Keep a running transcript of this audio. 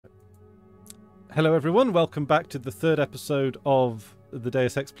Hello everyone, welcome back to the third episode of the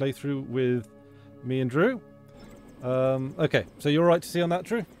Deus Ex playthrough with me and Drew. Okay, so you're all right to see on that,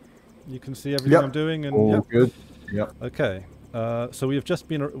 Drew? You can see everything I'm doing, and all good. Yep. Okay, so we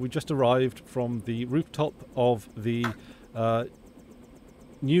just arrived from the rooftop of the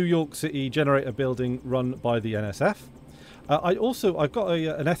New York City generator building run by the NSF. I've got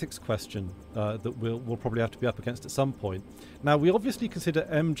an ethics question that we'll probably have to be up against at some point. Now, we obviously consider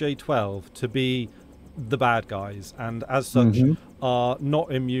MJ12 to be the bad guys, and as such are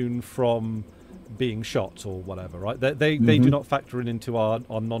not immune from being shot or whatever, right? They do not factor into our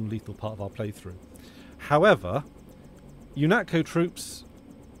non-lethal part of our playthrough. However, UNATCO troops...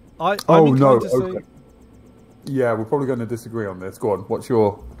 I'm inclined to say... Yeah, we're probably going to disagree on this. Go on, what's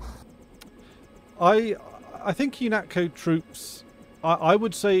your... I think UNATCO troops, I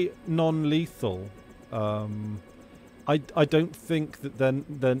would say non-lethal. I don't think that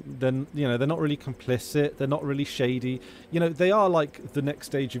then you know, they're not really complicit. They're not really shady. You know, they are like the next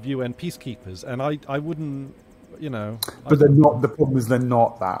stage of UN peacekeepers, and I wouldn't, you know. But they're not. The problem is they're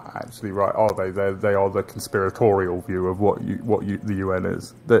not that actually, right? Are they? They are the conspiratorial view of what the UN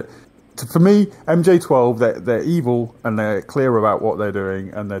is. That for me, MJ12, they're evil and they're clear about what they're doing,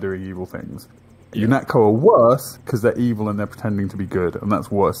 and they're doing evil things. Yeah. UNATCO are worse because they're evil and they're pretending to be good, and that's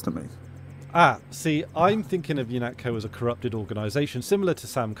worse to me. See, I'm thinking of UNATCO as a corrupted organisation, similar to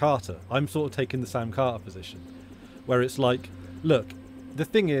Sam Carter. I'm sort of taking the Sam Carter position, where it's like, look, the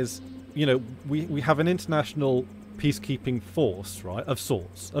thing is, you know, we have an international peacekeeping force, right, of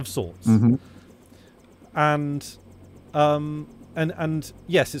sorts, and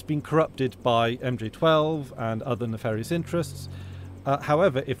yes, it's been corrupted by MJ12 and other nefarious interests.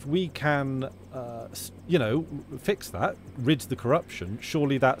 However, if we can, you know, fix that, rid the corruption,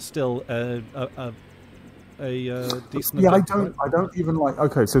 surely that's still a decent. Yeah, I don't even like.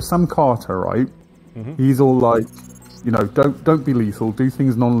 Okay, so Sam Carter, right? He's all like, you know, don't be lethal, do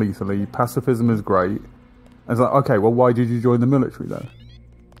things non-lethally. Pacifism is great. And it's like, okay, well, why did you join the military then?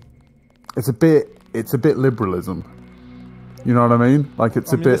 It's a bit liberalism. You know what I mean? Like,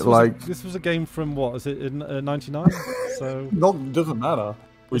 it's bit like... This was a game from, what, is it, in 99? So... doesn't matter.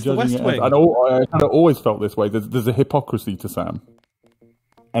 It's the West Wing. I kind of always felt this way. There's a hypocrisy to Sam.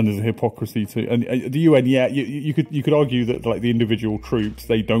 And there's a hypocrisy to... And the UN, yeah, you could argue that, like, the individual troops,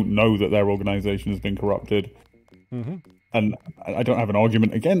 they don't know that their organisation has been corrupted. And I don't have an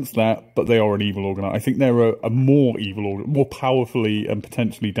argument against that, but they are an evil organisation. I think they're a more evil, more powerfully and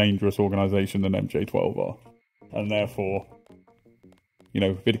potentially dangerous organisation than MJ12 are. And therefore... You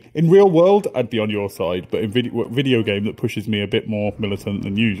know, in real world, I'd be on your side, but in video game that pushes me a bit more militant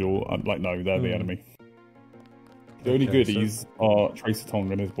than usual, I'm like, no, they're the enemy. The only goodies are Tracer Tong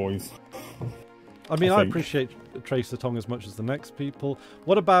and his boys. I mean, I appreciate Tracer Tong as much as the next people.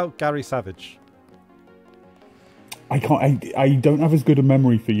 What about Gary Savage? I don't have as good a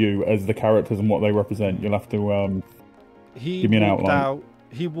memory for you as the characters and what they represent. You'll have to give me an outline.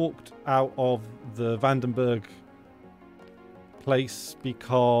 He walked out of the Vandenberg place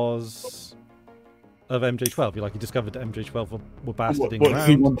because of MJ12. He discovered that MJ12 were bastarding around. What does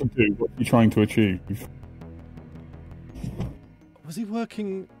he want to do? What's he trying to achieve? Was he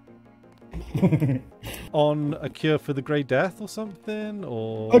working on a cure for the Grey Death or something?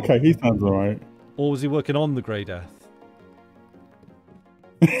 Or okay, he sounds alright. Or was he working on the Grey Death?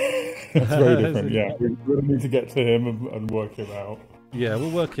 That's very different. Yeah, we really need to get to him and work him out. Yeah,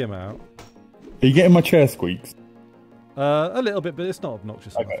 we'll work him out. Are you getting my chair squeaks? A little bit, but it's not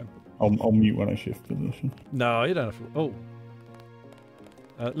obnoxious. Okay. I'll mute when I shift position. No, you don't have to. Oh.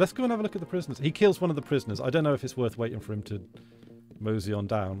 Let's go and have a look at the prisoners. He kills one of the prisoners. I don't know if it's worth waiting for him to mosey on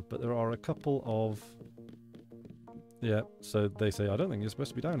down, but there are a couple of... Yeah, so they say, I don't think you're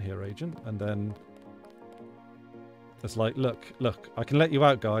supposed to be down here, Agent. And then it's like, look, I can let you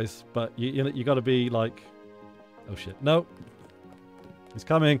out, guys, but you got to be like... Oh, shit. No. He's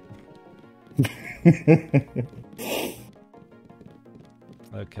coming.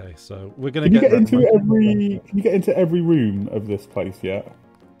 Okay, so we're gonna get into every. Can you get into every room of this place yet?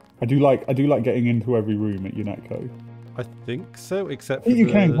 I do like getting into every room at UNATCO. I think so, except for you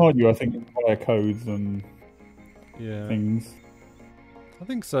can, can't you? I think fire codes and things. I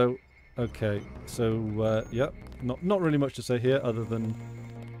think so. Okay, so yep, not really much to say here other than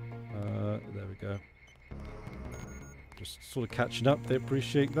there we go. Just sort of catching up. They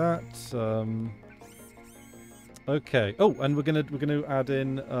appreciate that. Okay. Oh, and we're gonna add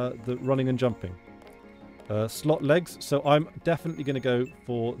in the running and jumping. Slot legs. So I'm definitely gonna go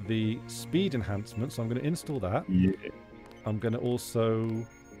for the speed enhancement. So I'm gonna install that. Yeah. I'm gonna also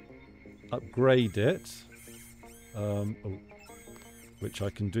upgrade it. Oh, which I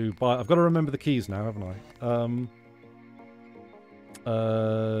can do by... I've got to remember the keys now, haven't I?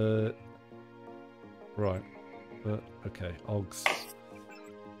 Right. Okay, OGS.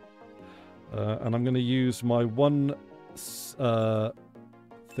 And I'm going to use my one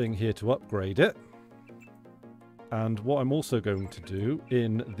thing here to upgrade it. And what I'm also going to do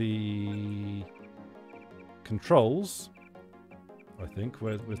in the controls, I think,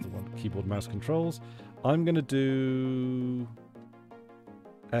 where's the one? Keyboard, mouse controls. I'm going to do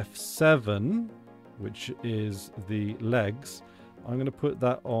F7, which is the legs. I'm going to put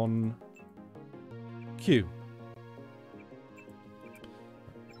that on Q.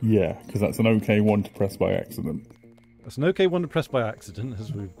 Yeah, because that's an okay one to press by accident. That's an okay one to press by accident,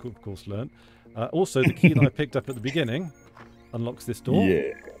 as we've of course learned. Also, the key that I picked up at the beginning unlocks this door.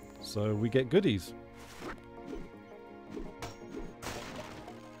 Yeah. So we get goodies.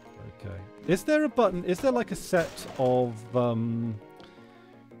 Okay. Is there a button? Is there like a set of...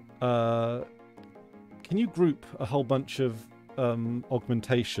 can you group a whole bunch of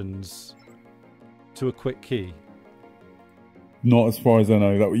augmentations to a quick key? Not as far as I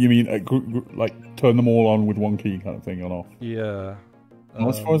know. That you mean like turn them all on with one key kind of thing on off? Yeah. Not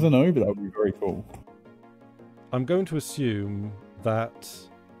as far as I know, but that would be very cool. I'm going to assume that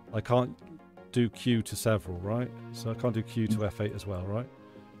I can't do Q to several, right? So I can't do Q to F8 as well, right?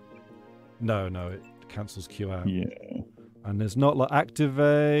 No, it cancels Q out. Yeah. And there's not like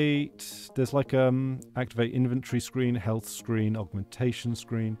activate. There's like activate inventory screen, health screen, augmentation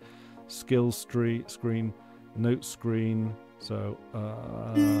screen, skills screen, note screen. So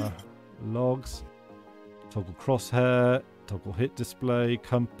logs, toggle crosshair, toggle hit display,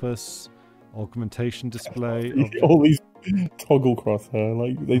 compass, augmentation display. All these toggle crosshair,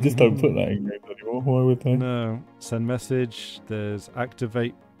 like they just don't put that in games anymore. Why would they? No. Send message. There's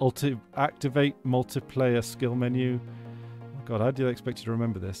activate multiplayer skill menu. Oh God, how do I expect you to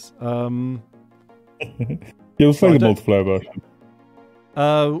remember this? You'll play the multiplayer version.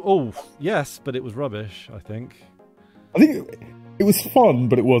 Oh yes, but it was rubbish. I think it was fun,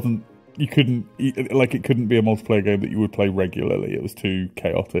 but it wasn't. You couldn't it couldn't be a multiplayer game that you would play regularly. It was too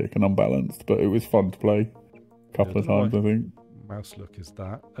chaotic and unbalanced, but it was fun to play a couple of times. I think. Mouse look is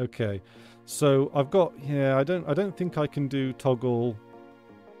that okay? So I've got I don't think I can do toggle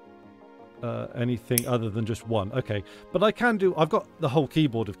anything other than just one. Okay, but I can do. I've got the whole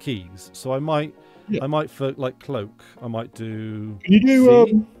keyboard of keys, so I might for like cloak. I might do. Can you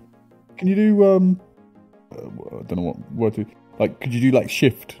do? Can you do? I don't know what word to. Like, could you do like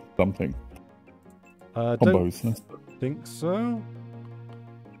shift something? Combos. Don't think so.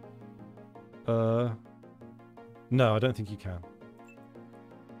 No, I don't think you can.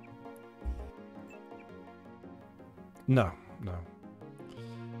 No.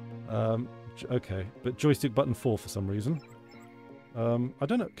 Okay, but joystick button 4 for some reason. I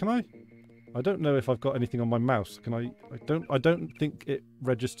don't know. Can I? I don't know if I've got anything on my mouse. Can I? I don't think it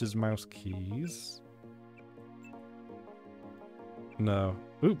registers mouse keys. No.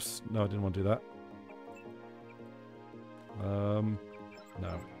 Oops. No, I didn't want to do that.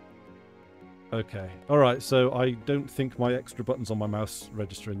 No. Okay. All right. So I don't think my extra buttons on my mouse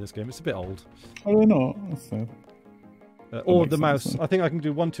register in this game. It's a bit old. Oh, they're not. That's sad. Or the mouse. Sense. I think I can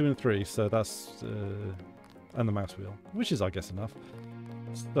do 1, 2, and 3. So that's and the mouse wheel, which is, I guess, enough.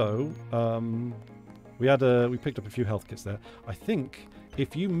 So we picked up a few health kits there. I think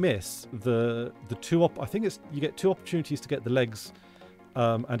if you miss the two I think you get 2 opportunities to get the legs,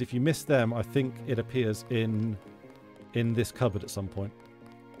 and if you miss them, I think it appears in this cupboard at some point.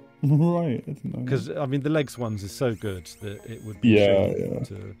 Right. Because I mean, the legs ones is so good that it would be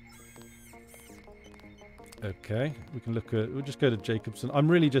to. Okay, we'll just go to Jacobson. I'm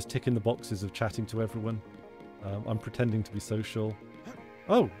really just ticking the boxes of chatting to everyone. I'm pretending to be social.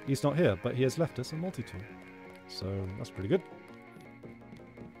 Oh, he's not here, but he has left us a multi-tool. So that's pretty good.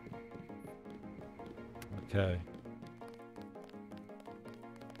 Okay.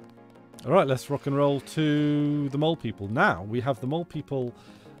 All right, let's rock and roll to the mole people. Now, we have the mole people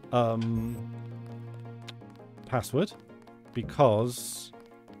password because...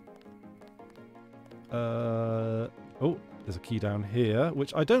 oh, there's a key down here,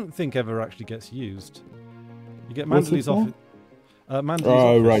 which I don't think ever actually gets used. You get Mandaluy's office. Mandaluy's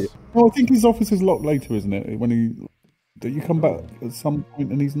office. Right. Oh, I think his office is locked later, isn't it? When you come back at some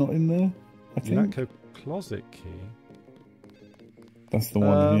point and he's not in there. I think. Yanko closet key. That's the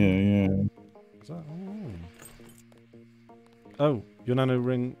one here. Yeah. Is that, oh, your nano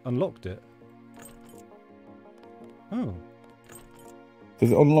ring unlocked it. Oh.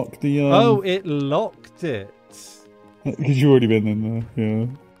 Does it unlock the? Oh, it locked it. Because you've already been in there. Yeah.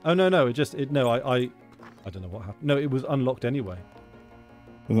 Oh no! I don't know what happened. No, it was unlocked anyway.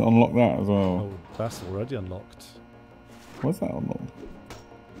 Does it unlock that as well? Oh, that's already unlocked. What's that unlocked?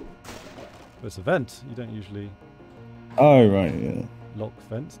 It's a vent. You don't usually Oh, right, yeah. lock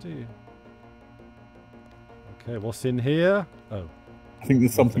vents, do you? Okay, what's in here? Oh. I think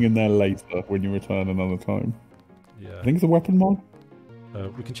there's something in there later when you return another time. Yeah. I think it's a weapon mod.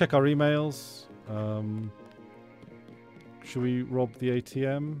 We can check our emails. Should we rob the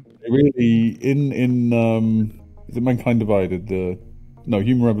ATM? Really, is it Mankind Divided? No,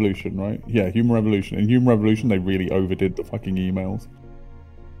 Human Revolution, right? Yeah, Human Revolution. In Human Revolution, they really overdid the fucking emails.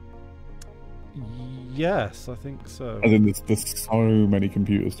 Yes, I think so. As in, there's so many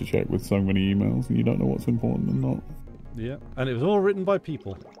computers to check with so many emails, and you don't know what's important and not. Yeah, and it was all written by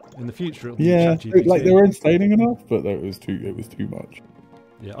people. In the future, it'll be Yeah, ChatGPT. like they were entertaining enough, but it was too much.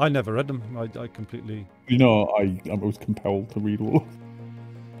 Yeah, I never read them. I completely... You know, I was compelled to read all of them.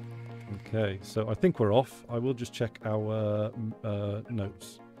 Okay, so I think we're off. I will just check our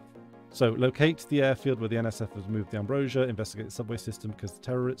notes. So, locate the airfield where the NSF has moved the Ambrosia. Investigate the subway system because the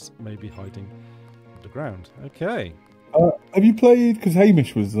terrorists may be hiding underground. Okay. Have you played? Because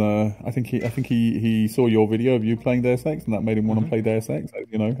Hamish was, I think he saw your video of you playing Deus Ex, and that made him want to play Deus Ex.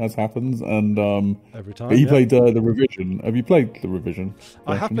 You know, as happens. And every time. But he played the revision. Have you played the revision?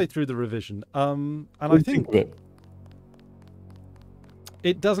 I have played through the revision. And what I do you think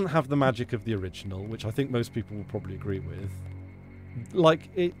it doesn't have the magic of the original, which I think most people will probably agree with.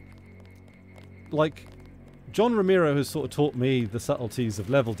 Like John Romero has sort of taught me the subtleties of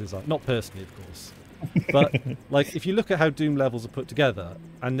level design, not personally, of course. But like, if you look at how Doom levels are put together,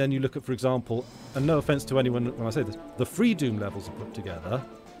 and then you look at, for example, and no offense to anyone when I say this, the free Doom levels are put together,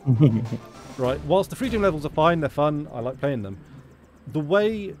 right? Whilst the free Doom levels are fine, they're fun, I like playing them. The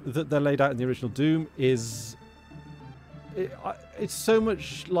way that they're laid out in the original Doom is, it's so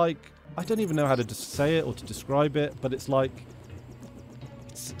much like, I don't even know how to say it or to describe it, but it's like,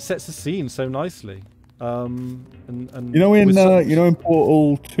 it sets the scene so nicely. And you know in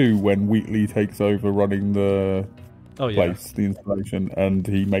Portal 2 when Wheatley takes over running the place, the installation, and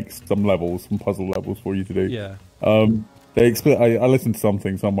he makes some puzzle levels for you to do. Yeah. I listened to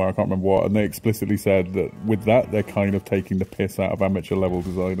something somewhere, I can't remember what, and they explicitly said that with that they're kind of taking the piss out of amateur level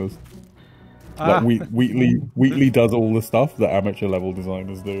designers. Like Wheatley does all the stuff that amateur level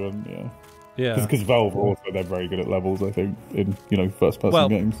designers do, and because Valve also, they're very good at levels, I think, in first person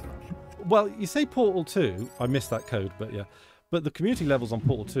games. Well, you say Portal 2, I missed that code, but yeah. But the community levels on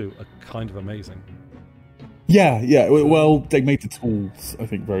Portal 2 are kind of amazing. Yeah. Well, they made the tools, I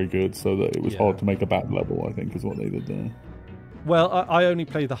think, very good, so that it was hard to make a bad level, I think, is what they did there. Well, I only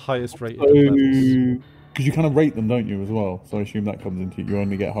play the highest rated levels. Because you kind of rate them, don't you, as well? So I assume that comes into it. You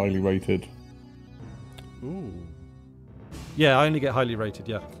only get highly rated. Ooh. Yeah, I only get highly rated,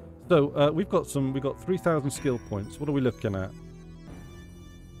 yeah. So, we've got 3,000 skill points. What are we looking at?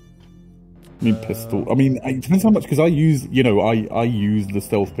 I mean, pistol. I mean, it depends how much, because I use the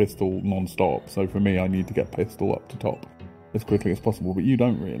stealth pistol non-stop. So for me, I need to get pistol up to top as quickly as possible. But you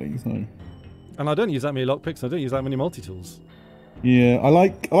don't really, so. And I don't use that many lockpicks. I don't use that many multi-tools. Yeah, I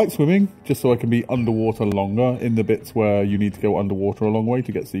like swimming just so I can be underwater longer in the bits where you need to go underwater a long way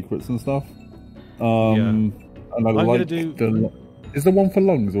to get secrets and stuff. And is there one for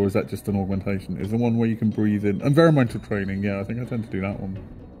lungs, or is that just an augmentation? Is there one where you can breathe in? Environmental training, yeah, I think I tend to do that one.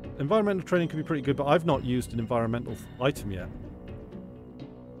 Environmental training can be pretty good, but I've not used an environmental item yet.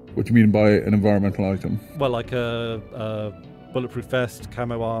 What do you mean by an environmental item? Well, like a bulletproof vest,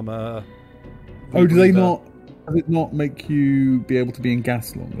 camo armor. Oh, do they not? Does it not make you be able to be in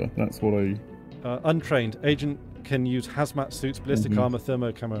gas longer? That's what I. Untrained agent can use hazmat suits, ballistic armor,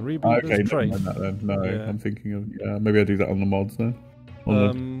 thermo, camo, and reboot. Okay, trained. That then. No, yeah. I'm thinking of maybe I do that on the mods then.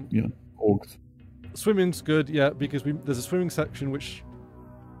 On the orgs. Swimming's good, yeah, because there's a swimming section which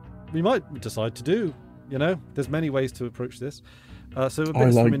we might decide to do. There's many ways to approach this. So a bit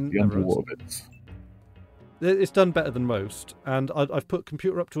of swimming. The underwater bits. It's done better than most, and I've put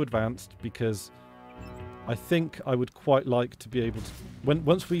computer up to advanced because I think I would quite like to be able to.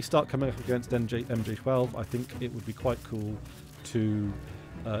 Once we start coming up against MJ12, I think it would be quite cool to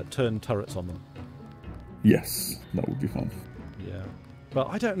turn turrets on them. Yes, that would be fun. Yeah, but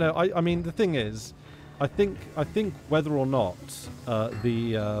I don't know. I mean, the thing is, I think whether or not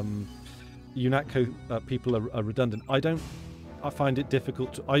the UNATCO people are redundant, I find it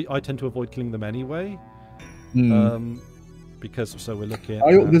difficult to. I tend to avoid killing them anyway. Because we're looking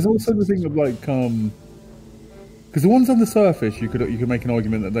at, there's also the thing of like because the ones on the surface you could make an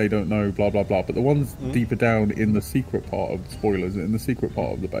argument that they don't know blah blah blah, but the ones deeper down in the secret part of spoilers in the secret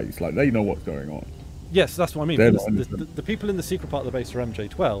part of the base, like they know what's going on. Yes, that's what I mean. The people in the secret part of the base are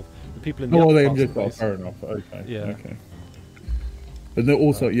MJ12. The people in the they upper MJ12. base, fair enough. Okay. Yeah. Okay. And then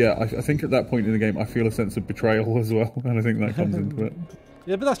also, yeah, I think at that point in the game, I feel a sense of betrayal as well, and I think that comes into it.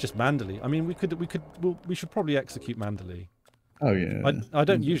 Yeah, but that's just Manderley. I mean, we should probably execute Manderley. Oh yeah. I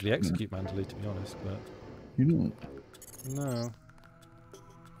don't usually execute Manderley, to be honest, but you don't. No.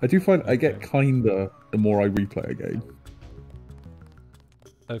 I do find I get kinder the more I replay a game.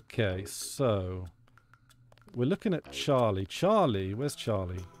 Okay, so we're looking at Charlie. Charlie, where's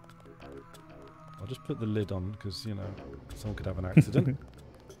Charlie? I'll just put the lid on because, you know, someone could have an accident.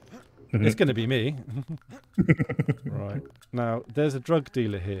 It's going to be me. Right. Now, there's a drug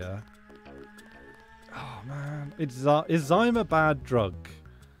dealer here. Oh, man. Is Zyme a bad drug?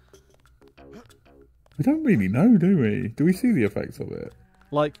 We don't really know, do we? Do we see the effects of it?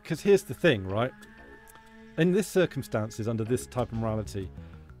 Like, because here's the thing, right? In this circumstances, under this type of morality,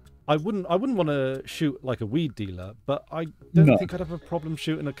 I wouldn't want to shoot like a weed dealer, but I don't think I'd have a problem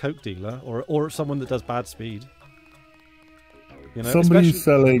shooting a coke dealer or someone that does bad speed. You know, somebody's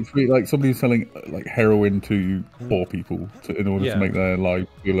selling like heroin to poor people in order to make their lives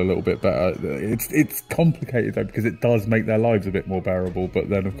feel a little bit better. It's complicated though because it does make their lives a bit more bearable, but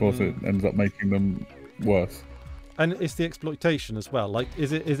then of course it ends up making them worse. And it's the exploitation as well. Like,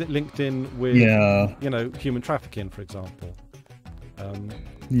 is it linked in with you know, human trafficking, for example?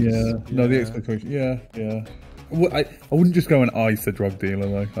 No, the exploitation. Yeah. I wouldn't just go and ice a drug dealer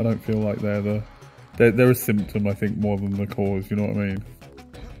though. I don't feel like they're a symptom, I think, more than the cause. You know what I mean?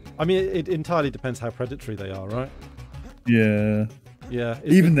 I mean, it entirely depends how predatory they are, right? Yeah. Yeah.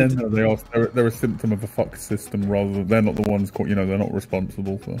 Even then, though, they're a symptom of the fuck system rather than they're not the ones. You know, they're not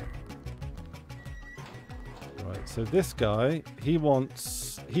responsible for. Right. So this guy, he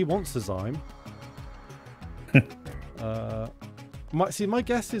wants a Zyme. My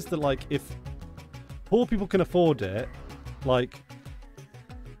guess is that, like, if poor people can afford it, like,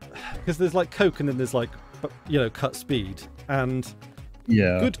 because there's like coke and then there's like, you know, cut speed, and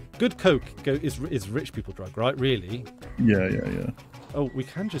good coke is rich people drug, right? Really? Yeah. Oh, we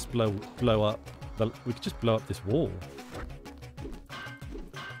can just blow up. We could just blow up this wall.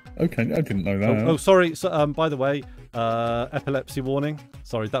 Okay, I didn't know that. Oh, sorry. So, by the way, epilepsy warning.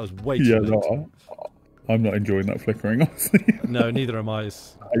 Sorry, that was way too late. No, I'm not enjoying that flickering, honestly. No, neither am I. I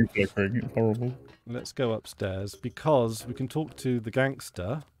hate flickering. It's horrible. Let's go upstairs because we can talk to the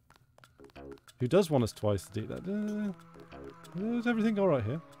gangster who does want us twice to do that. Is everything all right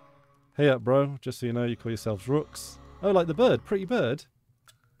here? Hey up, bro. Just so you know, you call yourselves rooks. Oh, like the bird, pretty bird.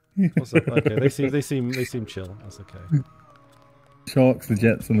 What's up? Okay, they seem chill. That's okay. Sharks, the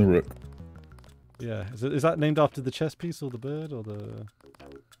jets, and the rook. Yeah, is that named after the chess piece or the bird or the?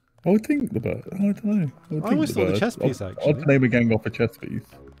 I would think the bird. I don't know. I always thought the chess piece, actually. I'd name a gang off a chess piece.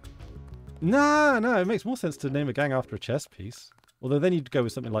 No, it makes more sense to name a gang after a chess piece. Although then you'd go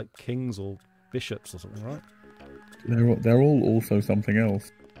with something like kings or bishops or something, right? They're all also something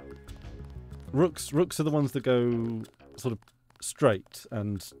else. Rooks are the ones that go sort of straight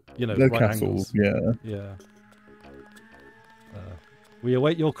and, you know, they're right castles, angles. Yeah. We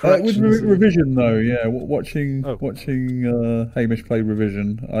await your corrections. With revision though, yeah. Watching Hamish play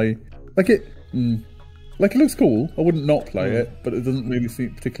revision, I like it. Like, it looks cool. I wouldn't not play it, but it doesn't really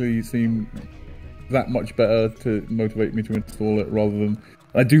particularly seem that much better to motivate me to install it. Rather than,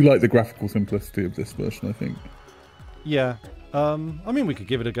 I do like the graphical simplicity of this version, I think. Yeah. I mean, we could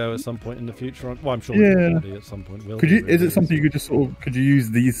give it a go at some point in the future. Well, I'm sure we will at some point. Could you? Is it something you could just could you use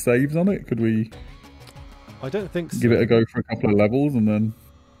these saves on it? Could we? I don't think so. Give it a go for a couple of levels and then.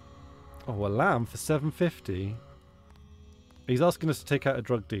 Oh, a lamb for $7.50. He's asking us to take out a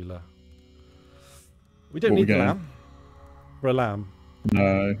drug dealer. We don't need a lamb. For a lamb.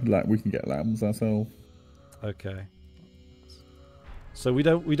 No, we can get lambs ourselves. Okay. So we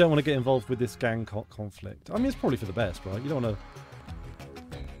don't want to get involved with this gang conflict. I mean, it's probably for the best, right? You don't want to.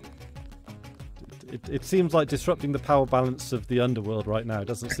 It seems like disrupting the power balance of the underworld right now. It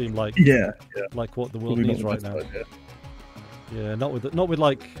doesn't seem like like what the world needs right now. Idea. Yeah, not with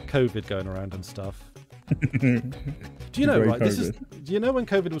like COVID going around and stuff. Do you know, right? Do you know when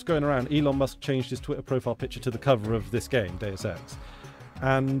COVID was going around, Elon Musk changed his Twitter profile picture to the cover of this game, Deus Ex.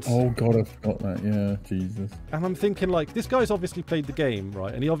 And oh god, I forgot that. Yeah, Jesus. And I'm thinking, like, this guy's obviously played the game,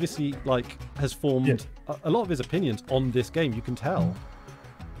 right? And he obviously like has formed a lot of his opinions on this game. You can tell.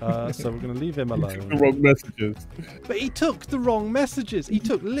 So we're going to leave him alone. He took the wrong messages. But he took the wrong messages. He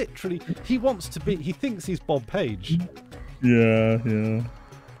took literally. He wants to be. He thinks he's Bob Page. Yeah.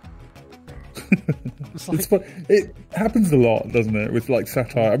 It's fun. It happens a lot, doesn't it? With like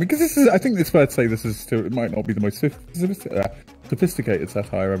satire. I mean, because this is. I think it's fair to say this is still. It might not be the most sophisticated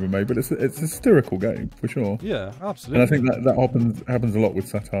satire ever made, but it's a satirical game for sure. Yeah, absolutely. And I think that happens a lot with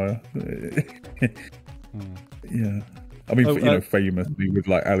satire. Yeah. I mean, you know, famously with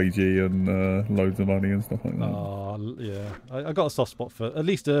like Ali G and loads of money and stuff like that. Oh, yeah. I got a soft spot for at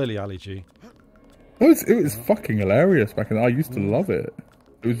least early Ali G. It was fucking hilarious back then. I used to love it.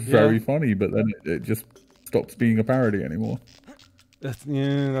 It was very funny, but then it just stopped being a parody anymore.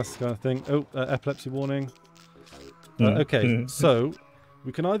 Yeah, that's the kind of thing. Oh, epilepsy warning. Okay, so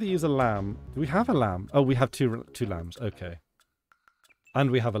we can either use a lamb. Do we have a lamb? Oh, we have two lambs. Okay. And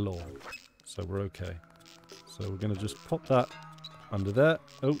we have a lawn. So we're okay. So we're going to just pop that under there.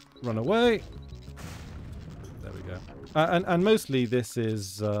 Oh, run away. There we go. And mostly this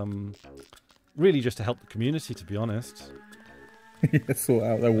is really just to help the community, to be honest. Yeah, sort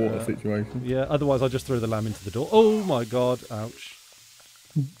out their water situation. Yeah, otherwise I'll just throw the lamb into the door. Oh my god, ouch.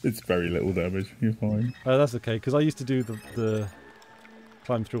 It's very little damage, you're fine. Oh, that's okay, because I used to do the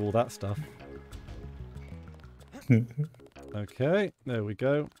climb through all that stuff. Okay, there we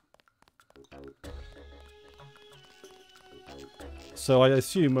go. So I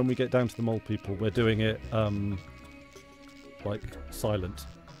assume when we get down to the mole people, we're doing it, like, silent.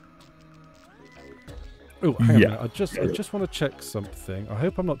 Oh, hang on a minute. I just want to check something. I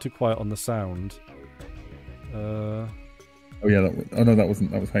hope I'm not too quiet on the sound. Oh yeah, that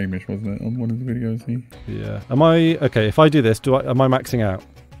was Hamish, wasn't it? On one of the videos, Yeah. Am I okay? If I do this, am I maxing out?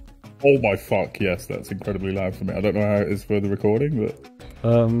 Oh my fuck! Yes, that's incredibly loud for me. I don't know how it is for the recording, but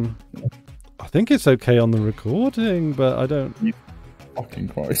I think it's okay on the recording, but I don't. Fucking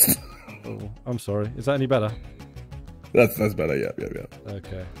Christ! Oh, I'm sorry. Is that any better? That's better. Yeah.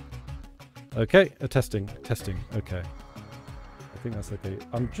 Okay. Okay. Testing. Okay. I think that's okay.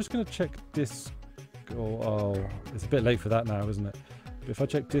 I'm just gonna check Discord. Oh, it's a bit late for that now, isn't it? But if I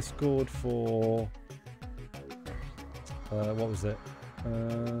check Discord for what was it?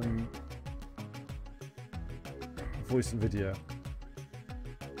 Voice and video.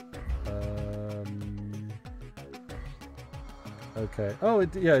 Okay. Oh,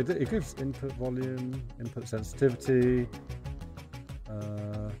 it gives input volume, input sensitivity.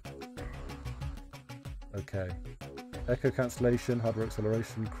 Okay. Echo cancellation, hardware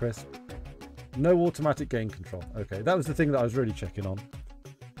acceleration, crisp. No automatic gain control. Okay, that was the thing that I was really checking on.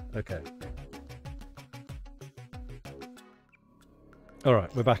 Okay.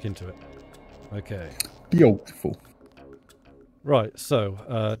 Alright, we're back into it. Okay. Beautiful. Right,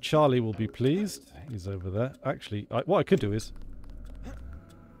 so Charlie will be pleased. He's over there. Actually, what I could do is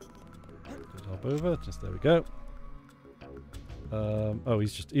just hop over. Just there we go. Oh,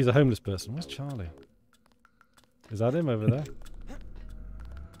 he's a homeless person. Where's Charlie? Is that him over there?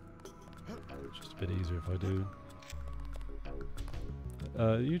 Just a bit easier if I do.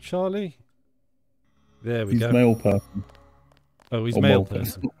 You Charlie? There we go. He's male person. Oh, he's male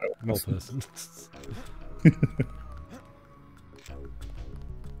person. Male person.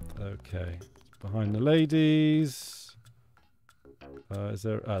 Okay. Behind the ladies. Is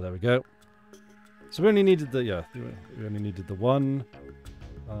there? Ah, there we go. So we only needed the we only needed the one.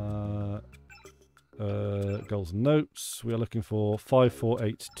 Goals and notes. We are looking for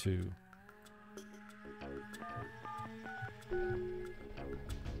 5482.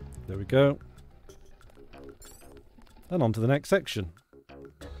 There we go. And on to the next section.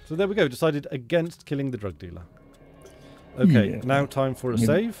 So there we go. Decided against killing the drug dealer. Okay, now time for a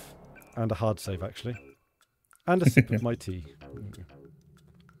save. And a hard save, actually. And a sip of my tea.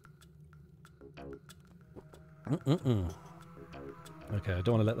 Okay, I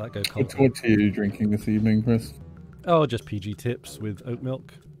don't want to let that go cold. What tea are you drinking this evening, Chris? Oh, just PG Tips with oat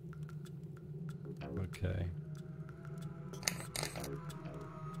milk. Okay.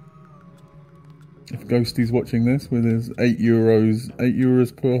 If Ghosty's watching this with his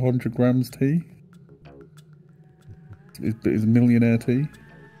 €8 per 100 grams tea, his millionaire tea.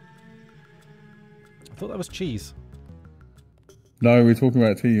 I thought that was cheese. No, we're talking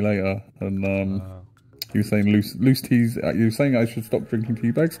about tea later, and he was saying loose teas. You were saying I should stop drinking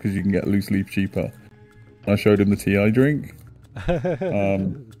tea bags because you can get loose leaf cheaper. I showed him the tea I drink,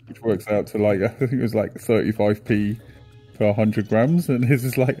 which works out to like I think it was like 35p per 100 grams, and his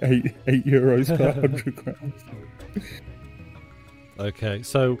is like €8 per 100 grams. Okay,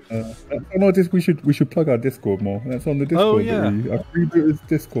 so we should plug our Discord more. That's on the Discord. Oh yeah, I've rebooted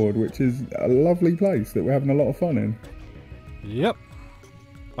Discord, which is a lovely place that we're having a lot of fun in. Yep,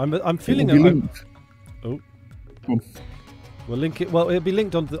 I'm feeling linked. Oh, we'll link it. Well, it'll be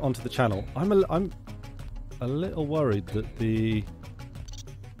linked onto the channel. I'm a little worried that the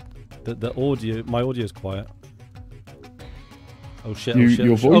audio, my audio is quiet. Oh shit!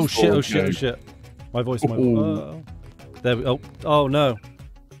 Your voice oh shit! My voice. There we. Oh no.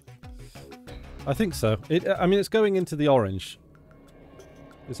 I think so. I mean, it's going into the orange.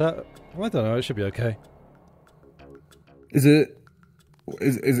 Is that? I don't know. It should be okay. Is it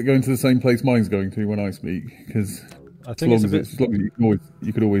going to the same place mine's going to when I speak? Because I think as long as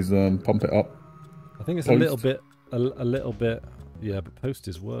you could always pump it up. I think it's post. a little bit. Yeah, but post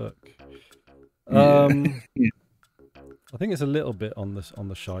is work. Yeah. I think it's a little bit on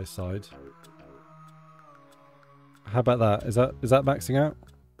the shy side. How about that? Is that maxing out?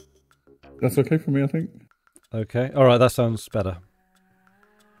 That's okay for me, I think. Okay. All right. That sounds better.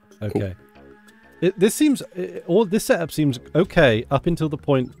 Okay. Cool. This setup seems okay up until the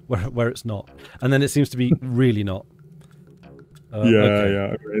point where it's not, and then it seems to be really not.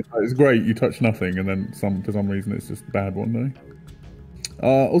 Yeah. It's great. You touch nothing, and then for some reason it's just a bad one though.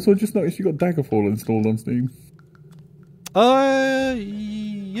 Also, I just noticed you got Daggerfall installed on Steam.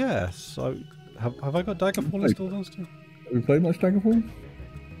 Yes. Have I got Daggerfall installed on Steam? Have you played much Daggerfall?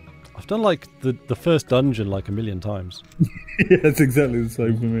 I've done like the first dungeon like a million times. Yeah, it's exactly the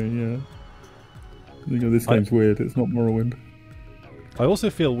same for me. Yeah. This game's weird. It's not Morrowind. I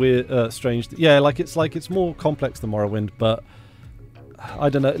also feel weird, strange. Yeah, like it's more complex than Morrowind, but I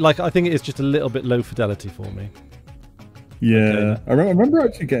don't know. Like I think it is just a little bit low fidelity for me. Yeah, okay. I remember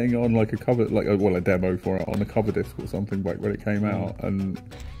actually getting on like a demo for it on a cover disc or something like when it came out, and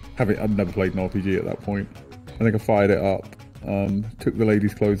I'd never played an RPG at that point. I think I fired it up, took the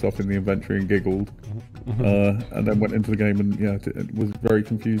lady's clothes off in the inventory and giggled, and then went into the game and it was very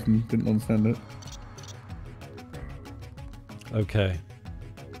confused and didn't understand it. Okay.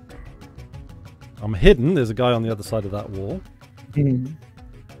 I'm hidden. There's a guy on the other side of that wall. Mm.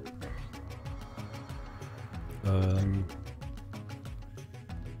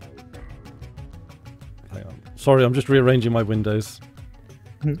 Hang on. Sorry, I'm just rearranging my windows.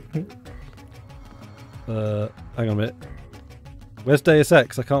 Hang on a minute. Where's Deus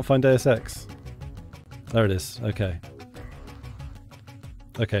Ex? I can't find Deus Ex. There it is. Okay.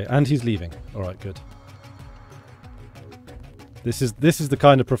 Okay, and he's leaving. All right, good. This is the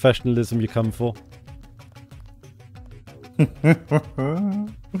kind of professionalism you come for. Lick.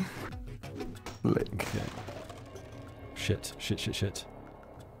 Okay. Shit.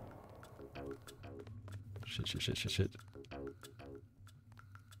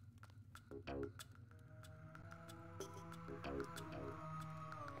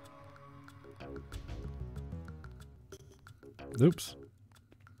 Oops.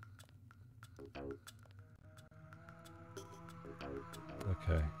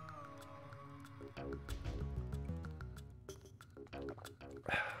 Okay.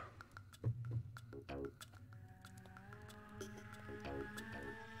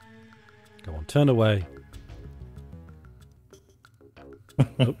 Go on, turn away.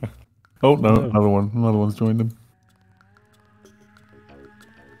 Nope. Oh no, another one's joined them.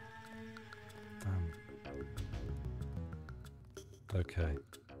 Okay.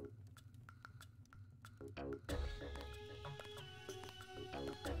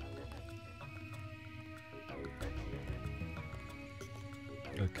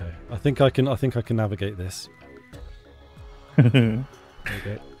 Okay. I think I can navigate this. Okay.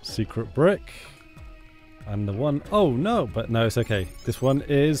 Secret brick. And the one... Oh, no. But no, it's okay. This one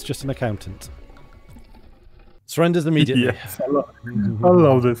is just an accountant. Surrenders immediately. Yes, I love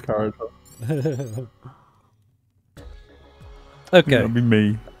this character. Okay. That'd be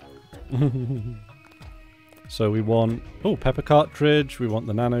me. So we want... Oh, pepper cartridge. We want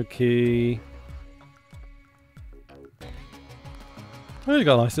the nano key. Oh, you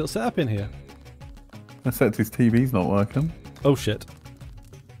got a nice little setup in here. Except his TV's not working. Oh, shit.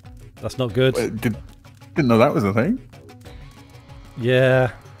 That's not good. Wait, didn't know that was a thing.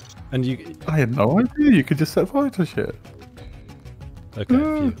 Yeah. And you... I had no idea you could just set fire to shit. Okay,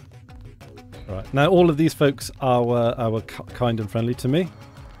 phew. Right. Now, all of these folks are kind and friendly to me.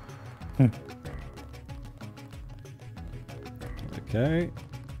 Okay.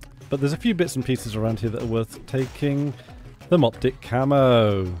 But there's a few bits and pieces around here that are worth taking. The Moptic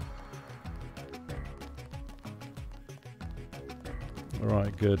camo.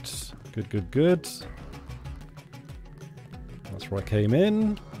 Alright, good. Good. That's where I came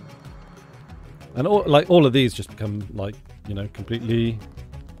in. And all of these just become completely...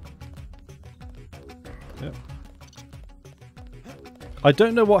 Yeah. I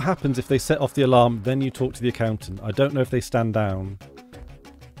don't know what happens if they set off the alarm, then you talk to the accountant. I don't know if they stand down.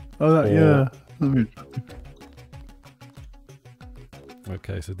 Oh, yeah.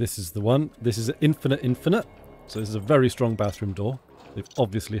 Okay, so this is the one. This is infinite. So this is a very strong bathroom door. They've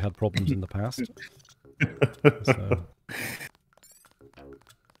obviously had problems in the past. So.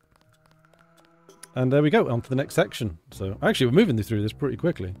 And there we go, on to the next section. So actually we're moving through this pretty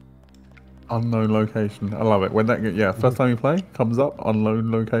quickly. Unknown location. I love it. When that first time you play, comes up, unknown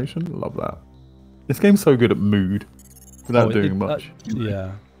location. Love that. This game's so good at mood. without doing much.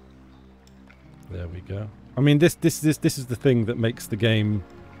 Yeah. There we go. I mean, this is the thing that makes the game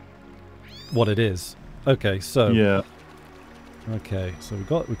what it is. Okay, so Yeah. Okay, so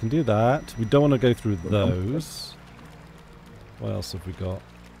we can do that. We don't want to go through those. What else have we got?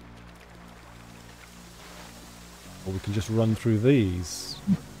 Or we can just run through these.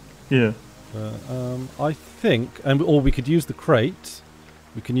 Yeah. I think, or we could use the crate.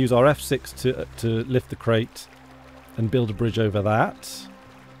 We can use our F6 to lift the crate and build a bridge over that.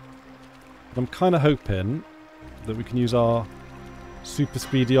 But I'm kind of hoping that we can use our super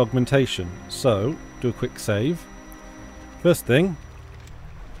speedy augmentation. So, do a quick save. First thing.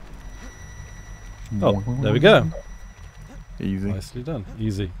 Oh, there we go. Easy. Nicely done.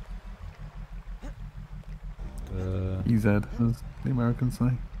 Easy. EZ, as the Americans say.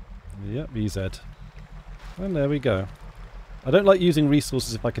 Yep, EZ. And there we go. I don't like using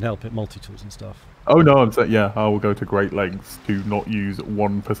resources if I can help it, multi-tools and stuff. Oh no, I'm saying, yeah, I will go to great lengths to not use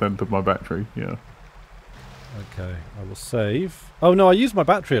 1% of my battery, yeah. Okay, I will save. Oh no, I use my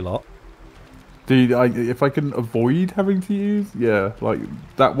battery a lot. Dude, if I can avoid having to use, yeah, like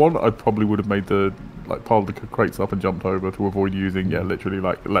that one, I probably would have made piled the crates up and jumped over to avoid using, yeah, literally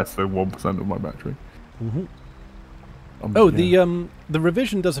like less than 1% of my battery. Mm-hmm. Yeah. The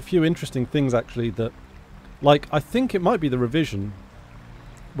revision does a few interesting things actually that, like, I think it might be the revision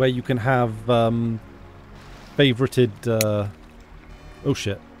where you can have favorited. Oh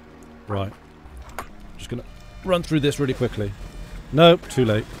shit! Right, just gonna run through this really quickly. Nope, too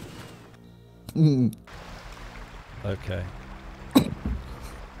late. Okay.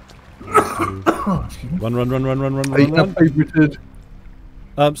 Run. Favorited.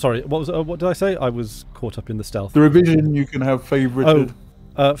 Sorry, what did I say? I was caught up in the stealth. The revision you can have favorited.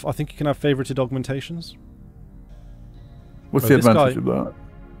 I think you can have favorited augmentations. What's the advantage of that?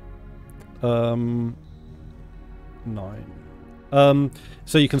 9.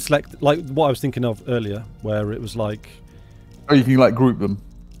 So you can select, like what I was thinking of earlier, where it was like... Oh, you can like group them?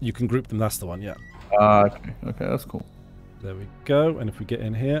 You can group them, that's the one, yeah. Okay, that's cool. There we go, and if we get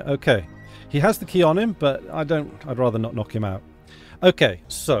in here, okay. He has the key on him, but I'd rather not knock him out. Okay,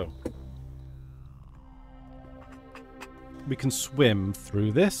 so... we can swim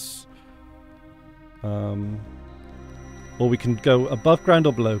through this. Or we can go above ground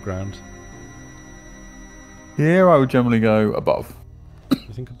or below ground. Here I would generally go above.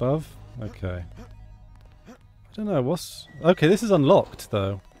 You think above? Okay. I don't know, what's... Okay, this is unlocked,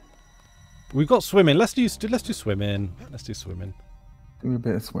 though. We've got swimming. Let's do swimming. Let's do swimming. Do a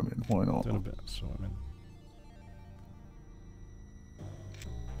bit of swimming, why not? Do a bit of swimming.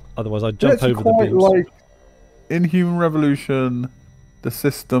 Otherwise I'd jump over the beams. Like in Human Revolution, the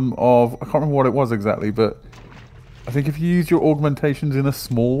system of... I can't remember what it was exactly, but... I think if you use your augmentations in a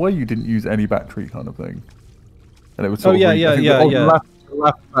small way, you didn't use any battery kind of thing. And it would sort of the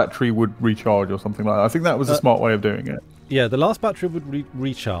last battery would recharge or something like that. I think that was a smart way of doing it. Yeah, the last battery would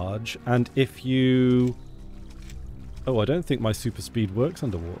recharge, and if you... Oh, I don't think my super speed works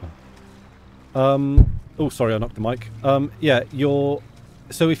underwater. Oh, sorry, I knocked the mic. Yeah,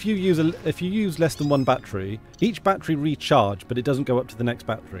 so if you use less than one battery, each battery recharge, but it doesn't go up to the next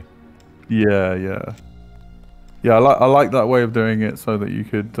battery. Yeah. Yeah, I like that way of doing it, so that you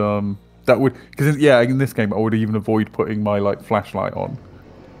could because in this game I would even avoid putting my like flashlight on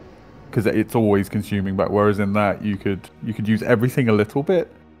because it's always consuming back. Whereas in that you could use everything a little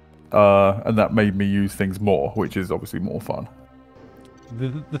bit, and that made me use things more, which is obviously more fun.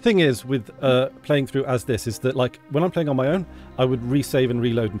 The thing is with playing through as this is that like when I'm playing on my own, I would resave and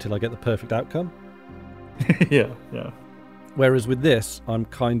reload until I get the perfect outcome. Yeah. Whereas with this, I'm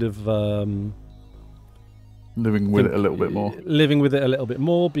kind of living with it a little bit more. Living with it a little bit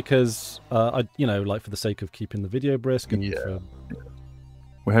more because like for the sake of keeping the video brisk and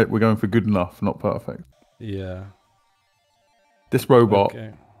we're going for good enough, not perfect. Yeah. This robot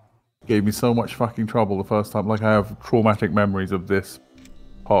gave me so much fucking trouble the first time. Like I have traumatic memories of this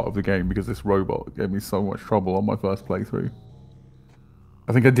part of the game because this robot gave me so much trouble on my first playthrough.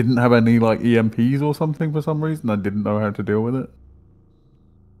 I think I didn't have any like EMPs or something for some reason. I didn't know how to deal with it.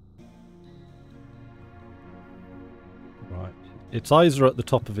 Right. Its eyes are at the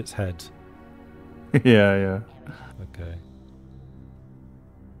top of its head. Yeah. Okay.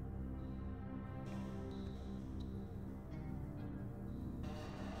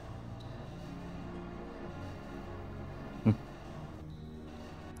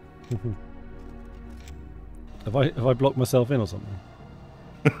 Have I blocked myself in or something?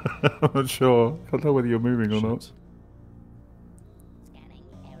 I'm not sure. I can't tell whether you're moving or not. Scanning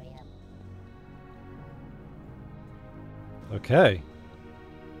area. Okay.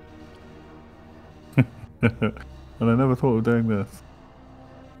 And I never thought of doing this.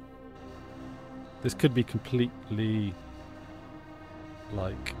 This could be completely,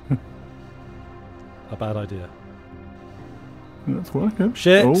 like, a bad idea. It's working.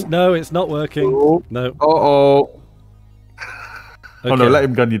 Shit! Oh. No, it's not working. Oh. No. Uh-oh. Okay. Oh no, let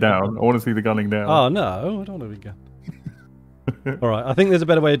him gun you down. I want to see the gunning down. Oh no, I don't want to be gun. Alright, I think there's a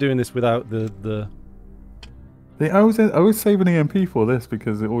better way of doing this without the... I was saving EMP for this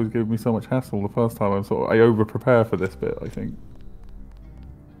because it always gave me so much hassle the first time. I over prepare for this bit, I think.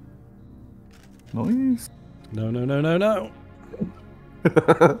 Nice. No, no, no, no, no.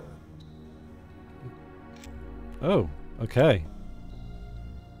 Oh, okay.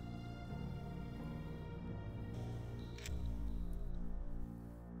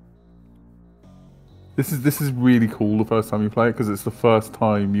 This is really cool the first time you play it because it's the first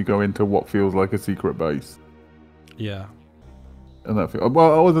time you go into what feels like a secret base. Yeah. And that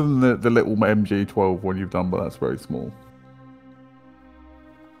well, other than the little MG12 one you've done, but that's very small.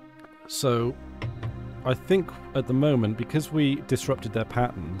 So, I think at the moment, because we disrupted their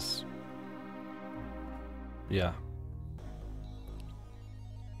patterns... Yeah.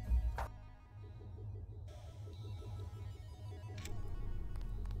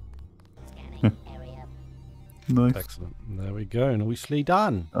 Nice. Excellent. There we go. Nicely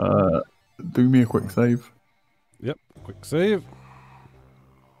done. Do me a quick save. Yep. Quick save.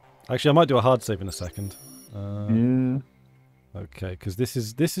 Actually, I might do a hard save in a second. Yeah. Okay, because this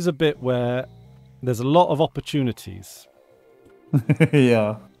is a bit where there's a lot of opportunities.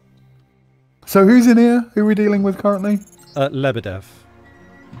 Yeah. So who's in here? Who are we dealing with currently? Lebedev.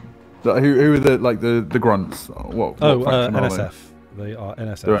 Who are the grunts? What faction are NSF. They are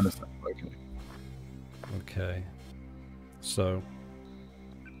NSF. They're NSF. Okay. Okay. So,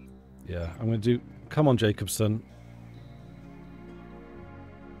 yeah, I'm going to do... Come on, Jacobson.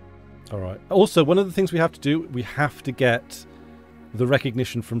 All right. Also, one of the things we have to do, we have to get the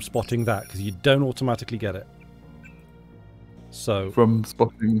recognition from spotting that, because you don't automatically get it. So... From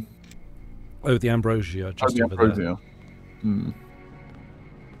spotting... Oh, the ambrosia, just the over ambrosia. there. Hmm.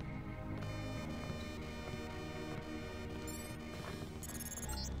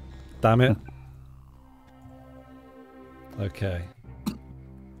 Damn it. Okay.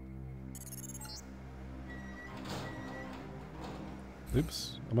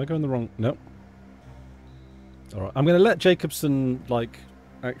 Oops. Am I going the wrong... No. Alright. I'm going to let Jacobson, like,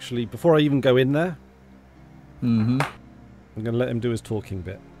 actually, before I even go in there, Mm-hmm. I'm going to let him do his talking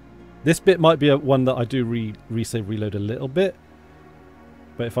bit. This bit might be one that I do resave reload a little bit.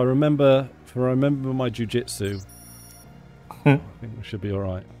 But if I remember my jujitsu, I think we should be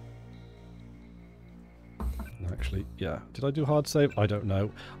alright. Actually, yeah. Did I do hard save? I don't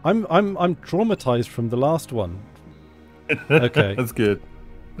know. I'm traumatized from the last one. Okay. That's good.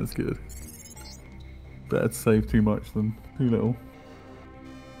 That's good. Better to save too much than too little.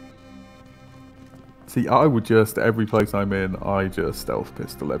 See, I would just, every place I'm in, I just stealth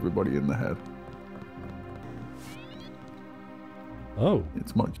pistol everybody in the head. Oh.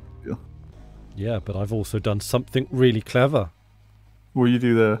 It's much easier. Yeah, but I've also done something really clever. What do you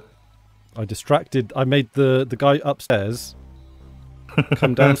do there? I made the guy upstairs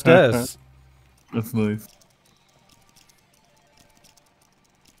come downstairs. That's nice.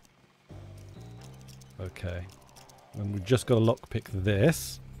 Okay. And we've just got to lockpick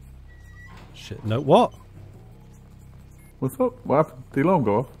this. Shit, no, what? What's up? What happened? Did the alarm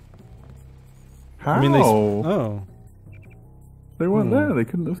go off? How? I mean, oh. They weren't there, they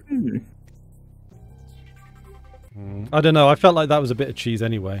couldn't have seen you. I don't know, I felt like that was a bit of cheese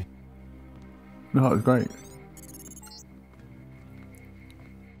anyway. No, it was great.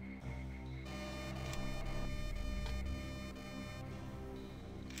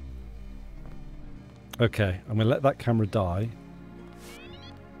 Okay, I'm going to let that camera die.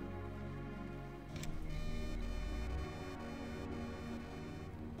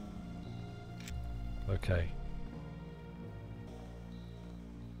 Okay.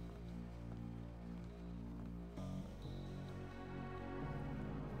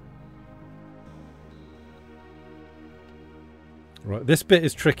 Right, this bit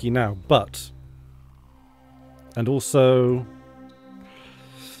is tricky now, but... And also...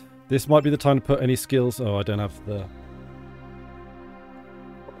 This might be the time to put any skills... Oh, I don't have the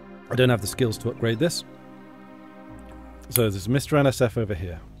skills to upgrade this. So there's Mr. NSF over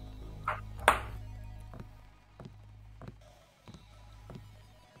here.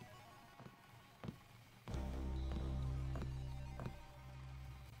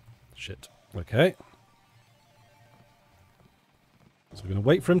 Shit. Okay. So we're going to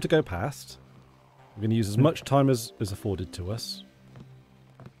wait for him to go past. We're going to use as much time as afforded to us,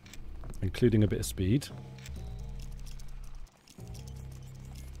 including a bit of speed.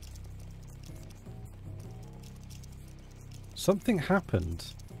 Something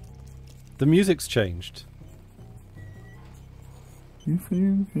happened. The music's changed. You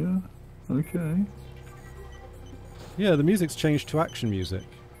see? Yeah. Okay. Yeah, the music's changed to action music.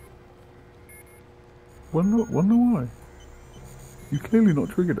 Wonder why. You clearly not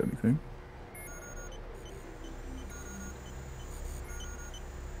triggered anything.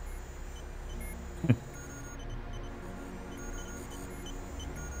 Okay.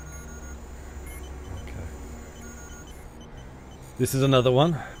 This is another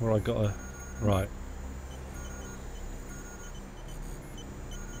one where I got a... Right.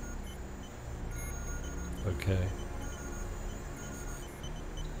 Okay.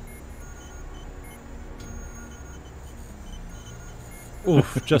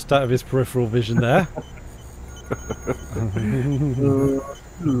 Oof, just out of his peripheral vision there.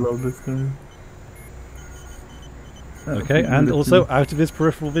 Love this game. Okay, and also out of his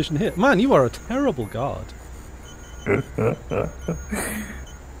peripheral vision here. Man, you are a terrible guard.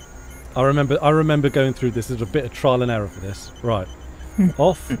 I remember going through this. There's a bit of trial and error for this. Right.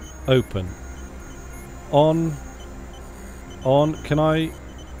 Off, open. On, can I...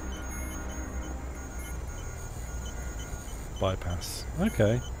 Bypass.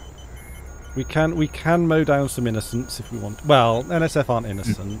 Okay. We can mow down some innocents if we want. Well, NSF aren't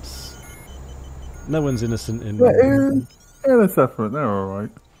innocents. No one's innocent in... NSF, they're alright.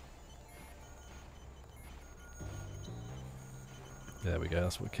 There we go,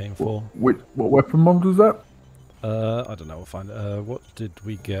 that's what we came for. What weapon mod was that? I don't know, we'll find it. What did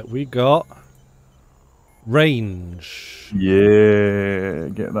we get? We got... range. Yeah,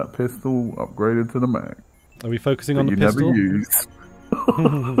 get that pistol upgraded to the max. Are we focusing on the pistol? You never use.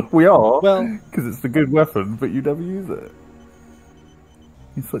 We are, well, because it's the good weapon, but you never use it.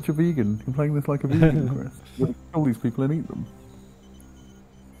 He's such a vegan. You're playing this like a vegan, Chris. You'll kill these people and eat them.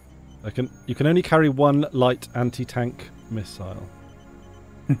 You can only carry one light anti-tank missile.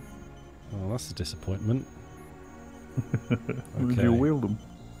 Oh, that's a disappointment. Okay. You'll wield them.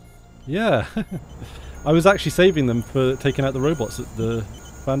 Yeah. I was actually saving them for taking out the robots at the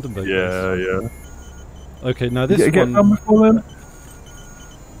Vandenberg. Yeah. Okay, now this one... Get done before then?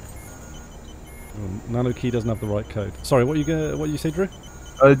 Oh, Nano Key doesn't have the right code. Sorry, what you say, Drew?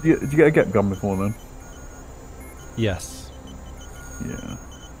 Did you get a get gun before then? Yes. Yeah.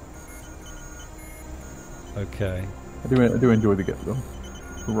 Okay. I do enjoy the get gun.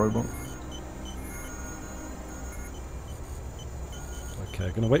 The robots. Okay,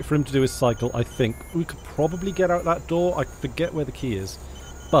 I'm going to wait for him to do his cycle. I think we could probably get out that door. I forget where the key is.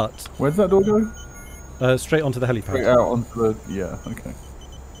 But... Where's that door go? Straight onto the helipad. Straight out onto the... Yeah, okay.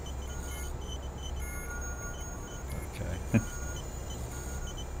 Okay.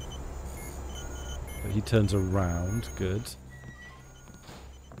 But he turns around. Good.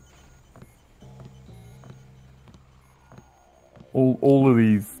 All of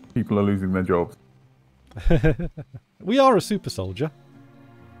these people are losing their jobs. We are a super soldier.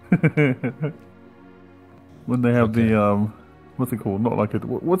 When they have the what's it called? Not like a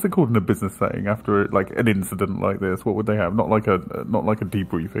what's it called in a business setting after like an incident like this? What would they have? Not like a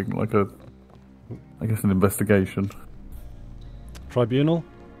debriefing, like a I guess an investigation. Tribunal.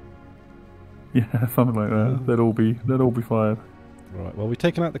 Yeah, something like that. They'd all be fired. Right. Well, we've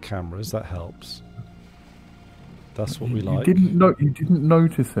taken out the cameras. That helps. That's what we like. You didn't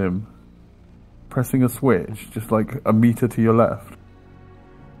notice him pressing a switch just like a meter to your left.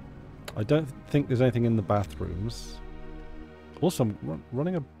 I don't think there's anything in the bathrooms. Also, I'm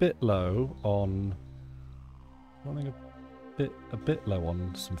running a bit low on... a bit low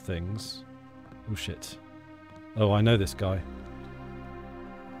on some things. Oh shit. Oh, I know this guy.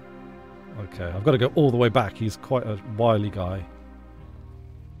 Okay, I've got to go all the way back. He's quite a wily guy.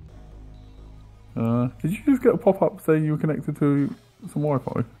 Did you just get a pop-up saying you were connected to some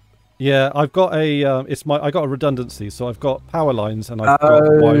Wi-Fi? Yeah, I've got a I got a redundancy, so I've got power lines and I've got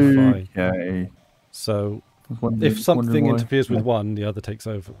Wi-Fi. Okay. So if something interferes with one, the other takes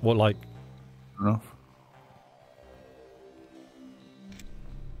over. What, like? Enough.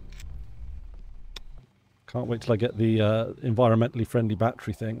 Can't wait till I get the environmentally friendly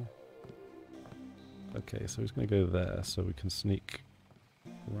battery thing. Okay, so he's going to go there, so we can sneak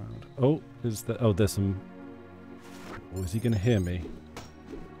around. Oh, there's some. Oh, is he going to hear me?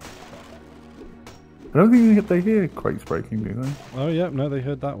 I don't think they hear crates breaking, do they? Oh yeah, no, they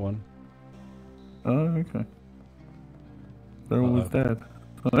heard that one. Oh, okay. They're always dead.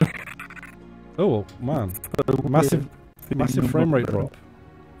 Oh man, massive frame rate drop.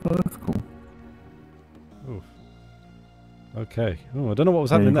 Oh, that's cool. Oof. Okay. Oh, I don't know what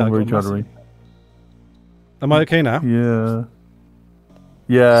was happening there. Very juddery. Am I okay now? Yeah.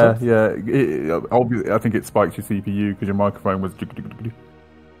 Yeah, yeah. Obviously, I think it spikes your CPU because your microphone was.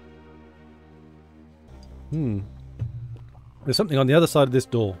 There's something on the other side of this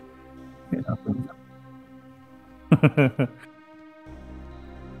door. Yeah, I think so.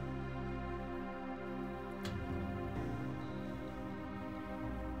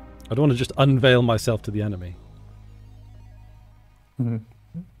 I don't want to just unveil myself to the enemy. Oh,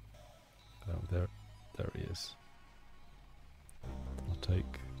 there he is. I'll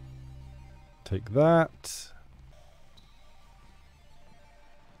take that.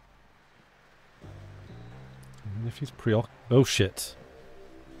 And if he's oh shit.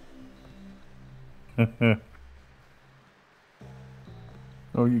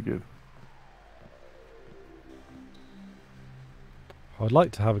 Oh, you good? I'd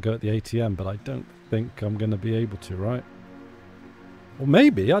like to have a go at the ATM, but I don't think I'm going to be able to, right? Or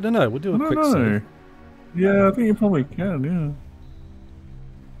maybe, I don't know. We'll do a quick save. Yeah, I think you probably can, yeah.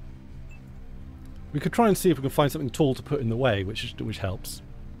 We could try and see if we can find something tall to put in the way, which helps.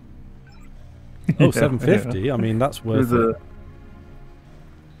 Oh, yeah, 750. Yeah. I mean, that's worth it.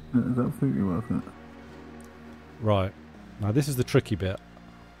 It's absolutely worth it. Right. Now, this is the tricky bit.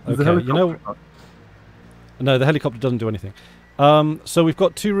 Okay, you know... No, the helicopter doesn't do anything. So we've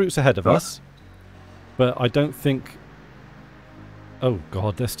got 2 routes ahead of us. But I don't think... Oh,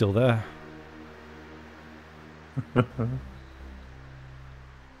 God, they're still there.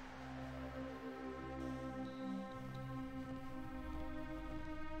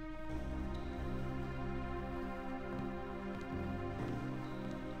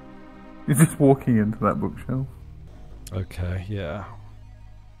 He's just walking into that bookshelf. Okay, yeah.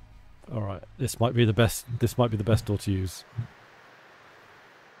 All right, this might be the best. This might be the best door to use.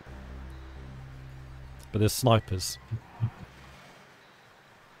 But there's snipers.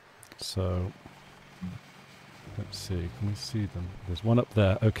 So let's see. Can we see them? There's one up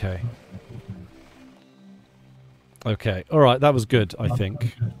there. Okay. Okay. All right. That was good. I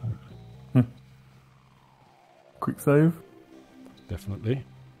think. Quick save. Definitely.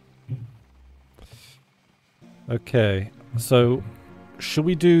 Okay. So, should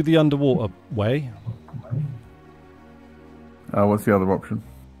we do the underwater way? What's the other option?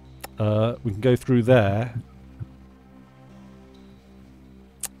 We can go through there.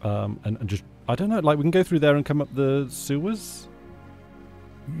 And just, I don't know, like we can go through there and come up the sewers?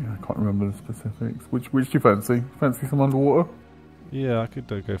 Yeah, I can't remember the specifics. Which do you fancy? Fancy some underwater? Yeah, I could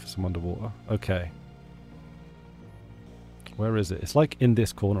go for some underwater. Okay. Where is it? It's like in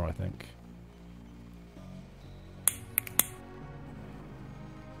this corner, I think.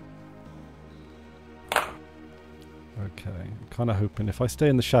 Okay, I'm kind of hoping if I stay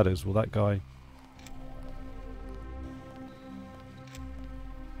in the shadows, will that guy...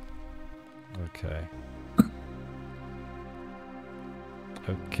 Okay.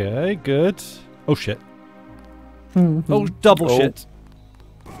 Okay, good. Oh shit. Oh, double shit.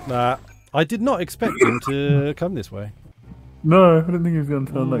 Nah, I did not expect him to come this way. No, I didn't think he was going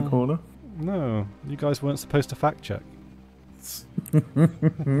to turn that corner. No, you guys weren't supposed to fact check.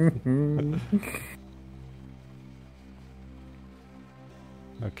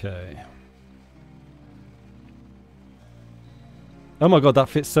 Okay. Oh my god, that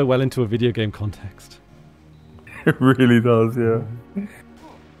fits so well into a video game context. It really does, yeah.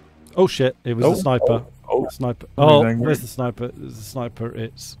 Oh shit, it was the sniper. Sniper. Oh, where's the sniper? There's the sniper.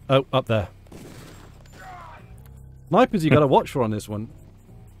 It's... Oh, up there. Snipers you gotta watch for on this one.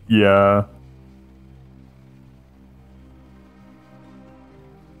 Yeah.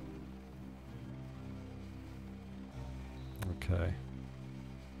 Okay.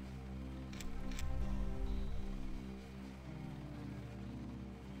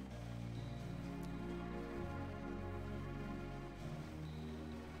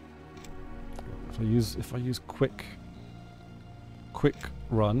 If I use quick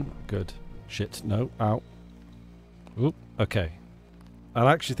run, good. Shit, no, ow. Oop, okay. I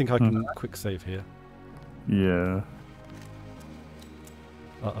actually think I can quick save here. Yeah.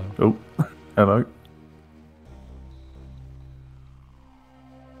 Uh-oh. Oh, hello.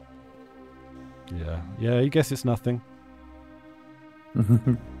 Yeah, you guess it's nothing.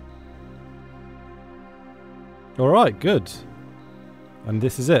 Alright, good. And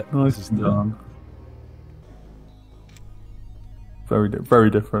this is it. Nice this is done. Very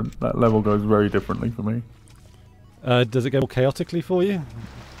different. That level goes very differently for me. Does it go more chaotically for you?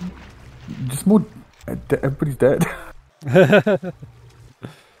 Just more... everybody's dead.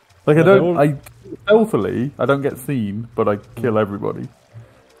 Like, stealthily, I don't get seen, but I kill everybody.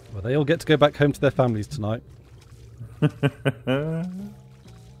 Well, they all get to go back home to their families tonight. I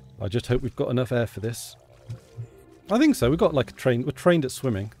just hope we've got enough air for this. I think so. We've got like a train. We're trained at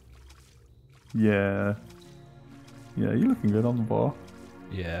swimming. Yeah. Yeah, you're looking good on the bar.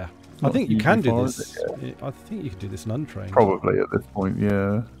 Yeah. I Not think you can do hugely this. far, is it? I think you can do this in untrained. Probably at this point,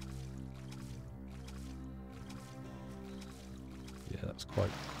 yeah. Yeah, that's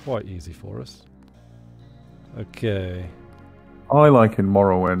quite easy for us. Okay. I like in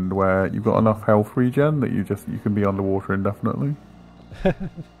Morrowind where you've got enough health regen that you can be underwater indefinitely.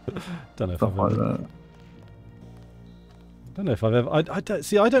 Don't know if Stuff I've like ever. that. Don't know if I've ever. I don't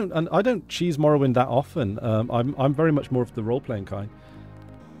see. I don't cheese Morrowind that often. I'm very much more of the role playing kind.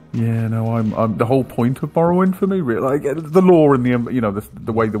 Yeah, no, I'm the whole point of Morrowind for me, really, like the lore and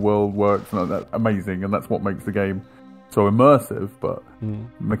the way the world works, and that's amazing, and that's what makes the game so immersive. But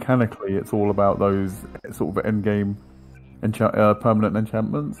mechanically, it's all about those sort of end game permanent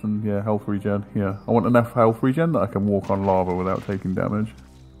enchantments and health regen. Yeah, I want enough health regen that I can walk on lava without taking damage.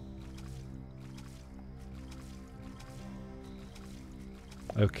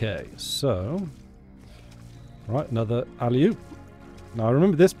 Okay, so right, another alley-oop. Now I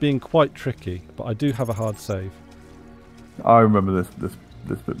remember this being quite tricky, but I do have a hard save. I remember this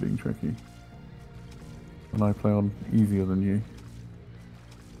bit being tricky, and I play on easier than you.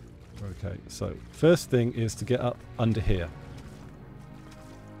 Okay, so first thing is to get up under here.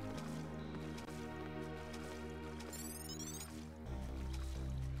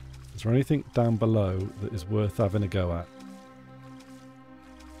 Is there anything down below that is worth having a go at?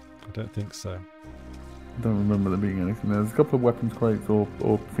 I don't think so. I don't remember there being anything. There's a couple of weapons crates or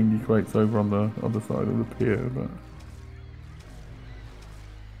thingy crates over on the other side of the pier,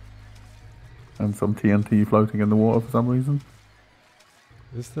 and some TNT floating in the water for some reason.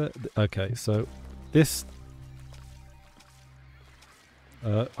 Is there? Okay, so this.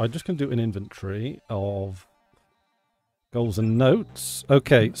 I'm just going to do an inventory of goals and notes.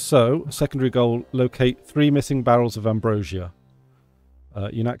 Okay, so secondary goal: locate 3 missing barrels of ambrosia.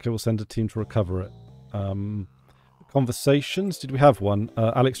 UNATCO will send a team to recover it. Conversations. Did we have one?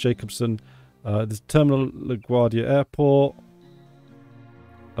 Alex Jacobson. There's Terminal LaGuardia Airport.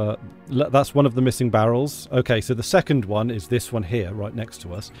 That's one of the missing barrels. Okay, so the second one is this one here, right next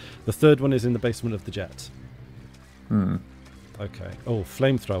to us. The third one is in the basement of the jet. Okay. Oh,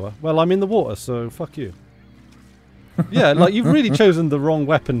 flamethrower. Well, I'm in the water, so fuck you. Yeah, like you've really chosen the wrong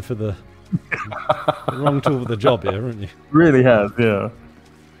weapon for the wrong tool for the job here, haven't you? Really has, yeah.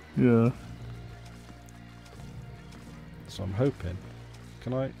 Yeah. So I'm hoping.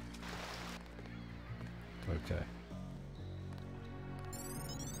 Can I? Okay.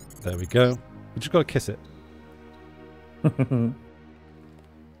 There we go. We just got to kiss it. The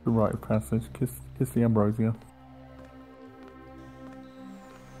rite of passage. Kiss the ambrosia.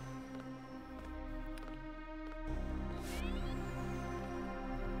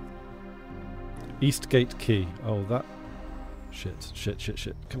 Eastgate key. Oh, that. Shit.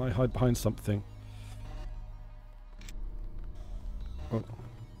 Can I hide behind something? Oh.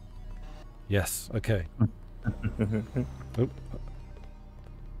 Yes, okay. Oh.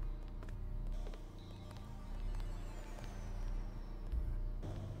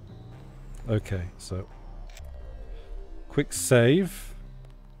 Okay, so quick save.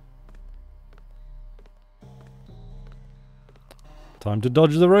 Time to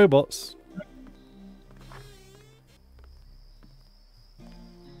dodge the robots.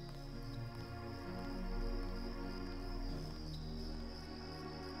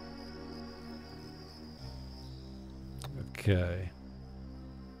 Okay.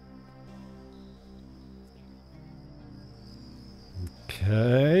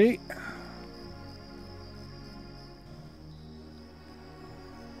 Okay.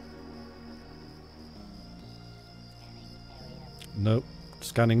 Nope.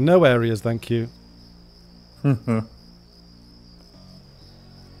 Scanning no areas, thank you. Okay.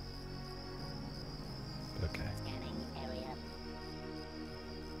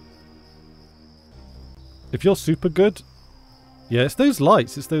 If you're super good, yeah, it's those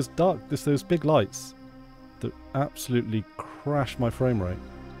lights, it's those big lights that absolutely crash my frame rate.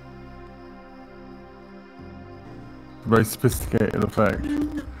 Very sophisticated effect.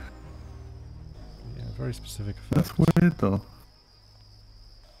 Yeah, very specific effect. That's weird though.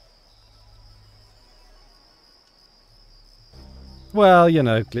 Well, you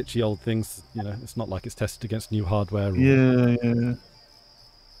know, glitchy old things, you know, it's not like it's tested against new hardware. Or... Yeah.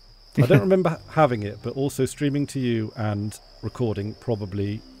 I don't remember having it, but also streaming to you and recording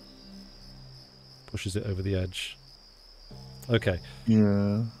probably pushes it over the edge. Okay.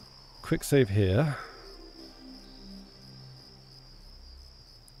 Yeah. Quick save here.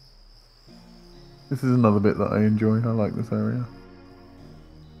 This is another bit that I enjoy. I like this area.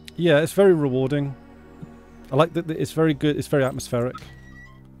 Yeah, it's very rewarding. I like that it's very good. It's very atmospheric.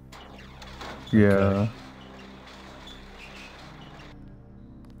 Yeah. Okay.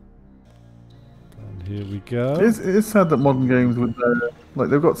 And here we go. It's sad that modern games with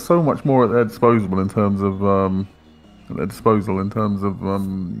they've got so much more at their disposal in terms of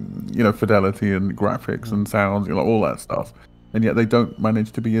fidelity and graphics and sounds, all that stuff, and yet they don't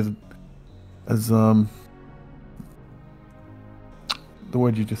manage to be as the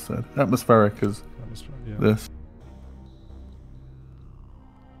word you just said, atmospheric as this.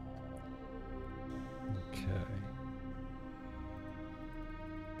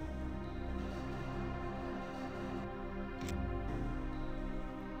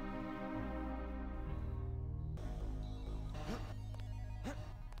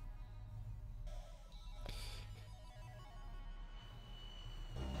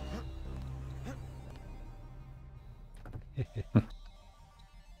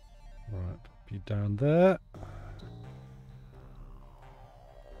 Right, pop you down there.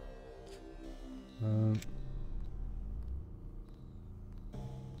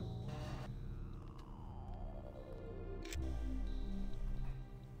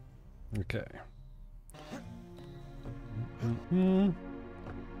 Okay.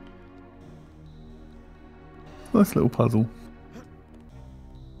 Nice little puzzle.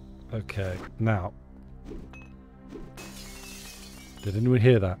 Okay, now. Did anyone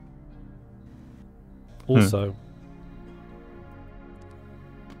hear that? Also.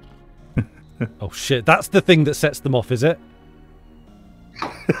 Oh shit, that's the thing that sets them off, is it?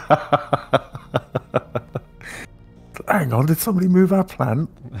 Hang on, did somebody move our plant?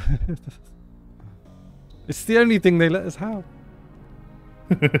 It's the only thing they let us have.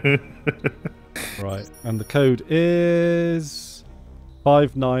 Right, and the code is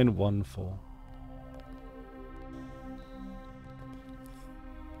 5914.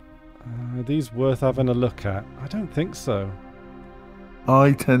 Are these worth having a look at? I don't think so.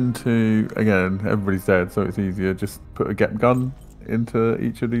 I tend to, again, everybody's dead, so it's easier. Just put a get gun into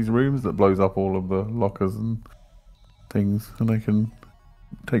each of these rooms that blows up all of the lockers and things, and I can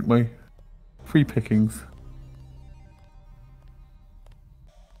take my free pickings.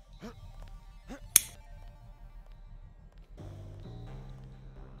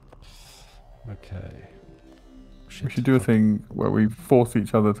 Okay. We should do a thing where we force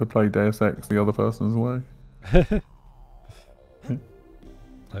each other to play Deus Ex the other person's way.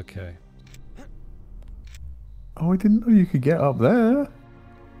 Okay. Oh, I didn't know you could get up there.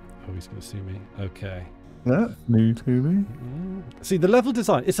 Oh, he's going to see me. Okay. That's new to me. See, the level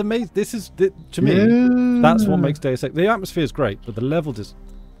design, it's amazing. This is, to me, that's what makes Deus Ex. The atmosphere is great, but the level design...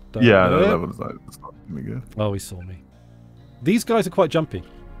 Yeah, the level design is not really good. Oh, he saw me. These guys are quite jumpy.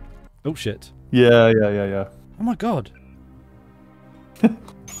 Oh, shit. Yeah. Oh, my God.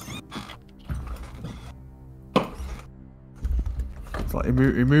 It's like he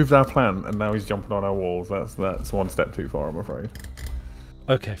moved our plant, and now he's jumping on our walls. That's one step too far, I'm afraid.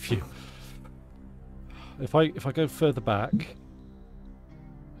 Okay, phew. If I go further back,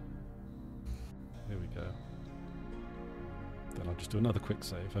 here we go. Then I'll just do another quick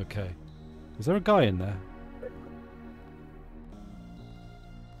save. Okay. Is there a guy in there?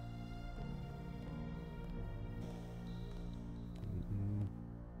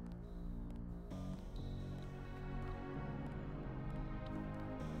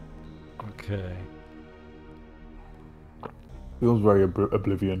 Okay. Feels very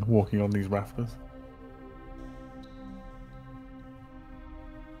Oblivion walking on these rafters.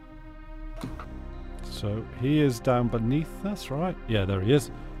 So he is down beneath us, right? Yeah, there he is.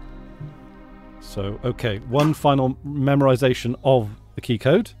 So, okay, one final memorization of the key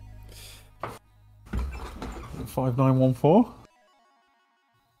code. 5914?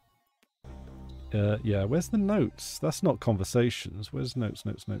 Yeah, where's the notes? That's not conversations. Where's notes?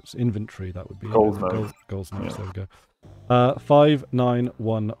 Inventory, that would be. Goals notes. Goals notes, yeah. There we go.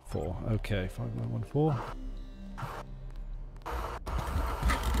 5914. Okay, 5914.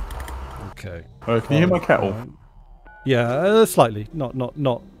 Okay. Can you hear my kettle? Yeah, slightly. Not.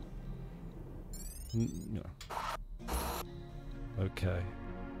 Okay.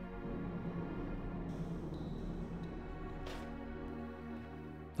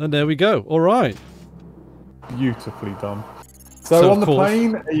 And there we go. All right. Beautifully done. So on the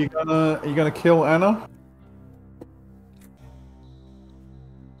plane, are you gonna kill Anna?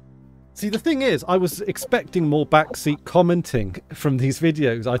 See, the thing is, I was expecting more backseat commenting from these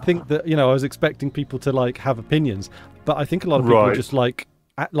videos. I think that, I was expecting people to have opinions, but I think a lot of people are just like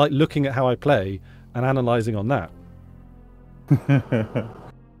looking at how I play and analysing on that.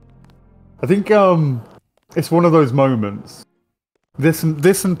 I think it's one of those moments. This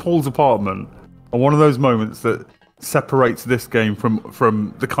and Paul's apartment and one of those moments that separates this game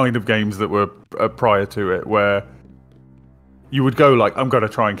from the kind of games that were prior to it, where you would go like, I'm going to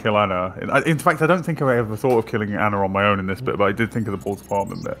try and kill Anna. In fact, I don't think I ever thought of killing Anna on my own in this bit, but I did think of the Paul's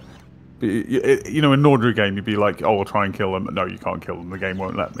apartment bit. You know, in an ordinary game, you'd be like, oh, I'll try and kill them. No, you can't kill them. The game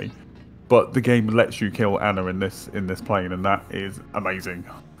won't let me. But the game lets you kill Anna in this plane, and that is amazing.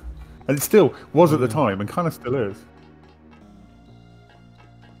 And it still was at the time, and kind of still is.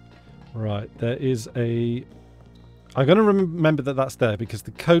 Right, there is a... I'm going to remember that that's there, because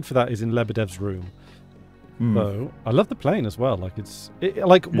the code for that is in Lebedev's room. So, I love the plane as well. Like,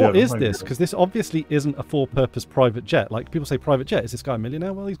 what is this? Because this obviously isn't a for-purpose private jet. Like, people say private jet. Is this guy a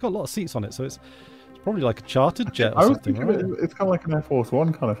millionaire? Well, he's got a lot of seats on it, so it's probably like a chartered jet or something, right? It's kind of like an Air Force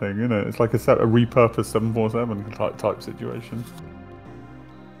One kind of thing, you know? It's like a repurposed 747 type situation.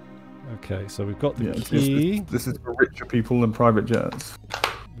 Okay, so we've got the key. This is for richer people than private jets.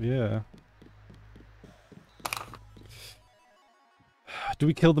 Yeah. Do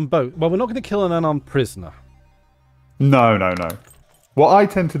we kill them both? Well, we're not going to kill an unarmed prisoner. No. What I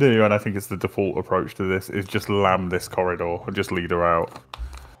tend to do, and I think it's the default approach to this, is just lam this corridor and just lead her out.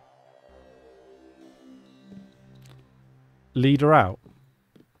 Lead her out?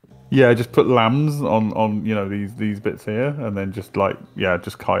 Yeah, just put lambs on you know, these bits here, and then just like, yeah,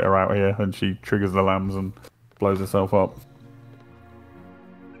 just kite her out here, and she triggers the lambs and blows herself up.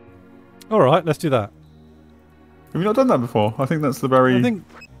 Alright, let's do that. Have you not done that before? I think that's the very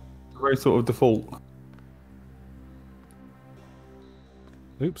sort of default.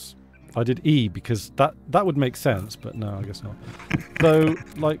 Oops. I did E because that would make sense, but no, I guess not. So,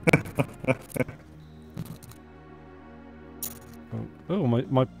 like... Oh, my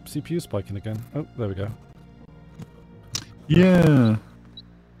CPU's spiking again. Oh, there we go. Yeah.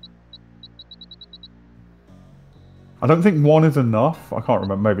 I don't think one is enough. I can't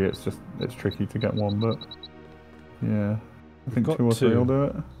remember. Maybe it's tricky to get one, but yeah. I think 2 or 3 will do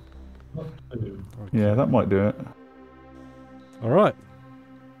it. Okay. Yeah, that might do it. Alright.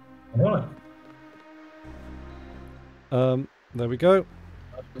 There we go.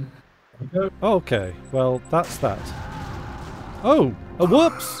 Okay, well, that's that. Oh, a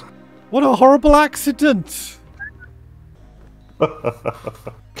whoops! What a horrible accident! What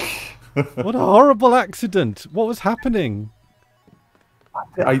a horrible accident! What was happening?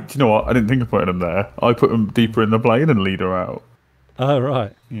 Do you know what? I didn't think of putting them there. I put them deeper in the plane and lead her out. Oh,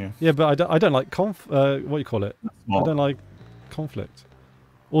 right. Yeah. Yeah, but I don't like what do you call it? I don't like conflict.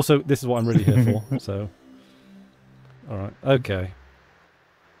 Also, this is what I'm really here for, so... Alright, okay.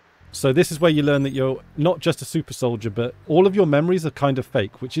 So this is where you learn that you're not just a super soldier, but all of your memories are kind of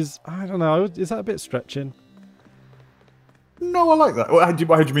fake, which is, I don't know, is that a bit stretching? No, I like that. Well, how do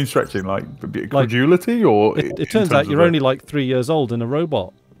you mean stretching? Like credulity, or it turns out you're only like 3 years old and a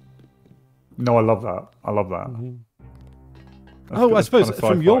robot. No, I love that. I love that. Mm-hmm. Oh, I suppose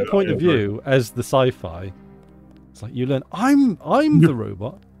from your point of view as the sci-fi, it's like you learn I'm the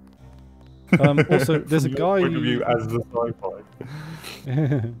robot. Also, there's a guy. Point of view as the sci-fi.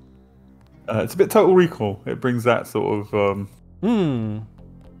 It's a bit Total Recall. It brings that sort of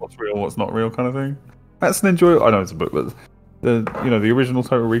what's real, what's not real kind of thing. That's an enjoyable. I know it's a book, but the original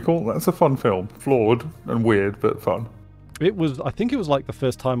Total Recall. That's a fun film, flawed and weird, but fun. It was. I think it was like the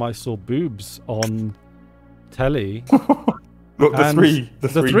first time I saw boobs on telly. Look, the three,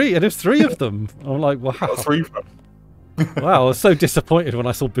 and there's 3 of them. I'm like, wow. 3. Wow, I was so disappointed when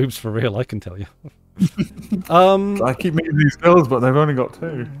I saw boobs for real, I can tell you. I keep meeting these girls, but they've only got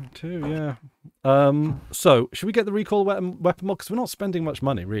 2. 2, yeah. So, should we get the recoil weapon mod? Because we're not spending much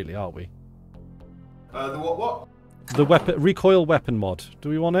money, really, are we? The what? The recoil weapon mod. Do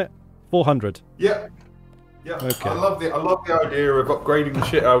we want it? 400. Yeah. Yeah. Okay. I love the idea of upgrading the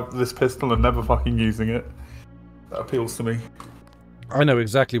shit out of this pistol and never fucking using it. That appeals to me. I know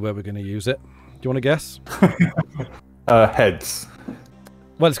exactly where we're going to use it. Do you want to guess? Heads.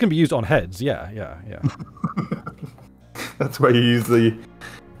 Well, it's going to be used on heads. Yeah. That's where you use the...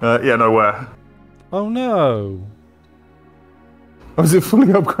 where? Oh, no. Oh, is it fully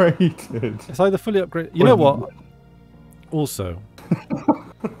upgraded? It's either fully upgraded... You know what? Also.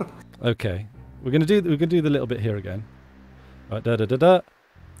 Okay. We're going to do the little bit here again. Right, da-da-da-da.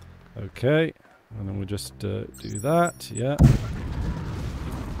 Okay. And then we'll just do that. Yeah.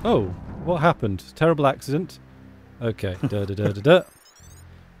 Oh, what happened? Terrible accident. Okay. Da-da-da-da-da.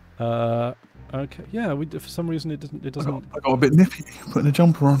 Okay. Yeah, for some reason it doesn't... I got a bit nippy putting a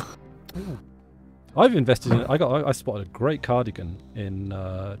jumper on. Ooh. I've invested in it. I spotted a great cardigan in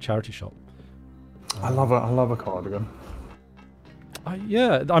a charity shop. I love a cardigan.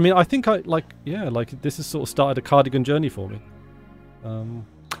 Yeah, I mean, I think this has sort of started a cardigan journey for me.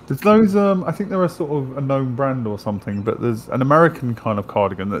 There's those. I think they're a sort of a known brand or something, but there's an American kind of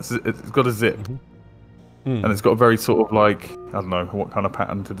cardigan it's got a zip, and it's got a very sort of like I don't know what kind of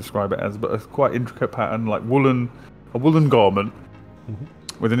pattern to describe it as, but a quite intricate pattern, like a woolen garment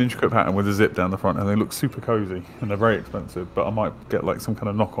with an intricate pattern with a zip down the front, and they look super cozy and they're very expensive. But I might get like some kind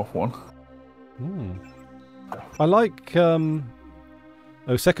of knockoff one. I like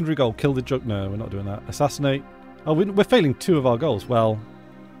secondary goal, kill the joke. No, we're not doing that. Assassinate. Oh, we're failing 2 of our goals. Well,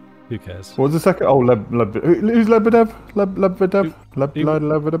 who cares? What was the second? Oh, who's Lebedev? Lebedev?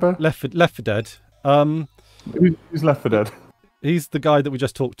 Left for Dead. Who's Left for Dead? He's the guy that we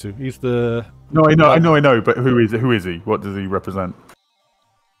just talked to. He's the... No, I know. But who is he? What does he represent?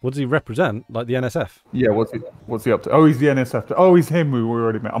 What does he represent? Like the NSF? Yeah. What's he up to? Oh, he's the NSF. Oh, he's him. We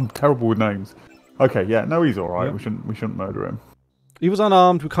already met. I'm terrible with names. Okay. Yeah. No, he's all right. Yeah. We shouldn't murder him. He was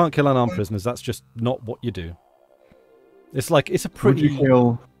unarmed. We can't kill unarmed prisoners. That's just not what you do. It's like it's a pretty... Would you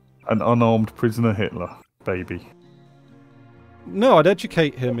kill an unarmed prisoner Hitler, baby? No, I'd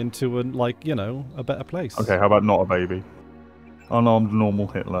educate him into a better place. Okay, how about not a baby? Unarmed, normal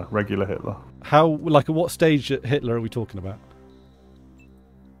Hitler, regular Hitler. How, like, at what stage Hitler are we talking about?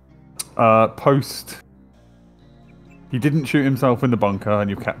 Post. He didn't shoot himself in the bunker, and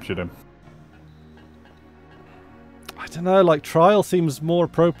you've captured him. I don't know. Like, trial seems more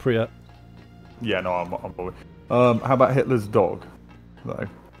appropriate. Yeah, no, I'm probably. How about Hitler's dog, though?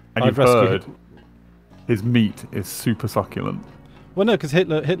 And I've you've heard his meat is super succulent. Well, no, because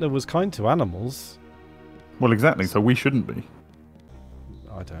Hitler was kind to animals. Well, exactly. So we shouldn't be.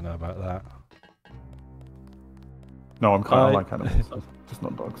 I don't know about that. No, I'm kind of like animals, just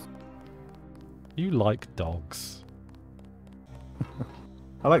not dogs. You like dogs.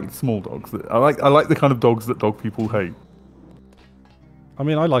 I like small dogs. I like the kind of dogs that dog people hate. I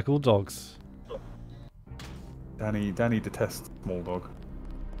mean, I like all dogs. Danny detests small dog.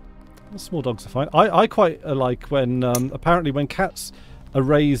 Well, small dogs are fine. I quite like when apparently when cats are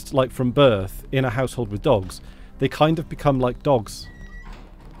raised like from birth in a household with dogs, they kind of become like dogs.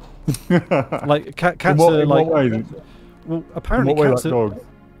 Like cats are like. What way? Well, apparently in what way cats like are. Dogs?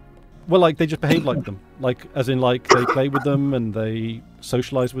 Well, like they just behave like them, like as in like they play with them and they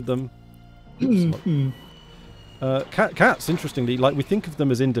socialize with them. Cats, interestingly, like we think of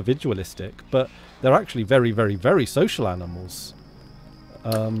them as individualistic, but they're actually very, very, very social animals.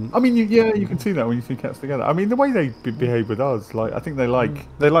 I mean, you can see that when you see cats together. I mean, the way they behave with us, like I think they like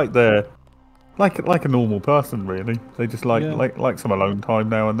their like a normal person, really. They just like some alone time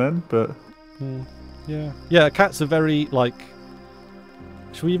now and then, but yeah. Cats are very like.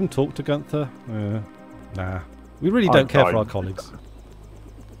 Should we even talk to Gunther? Nah, we really don't care for our colleagues.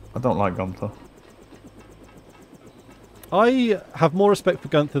 I don't like Gunther. I have more respect for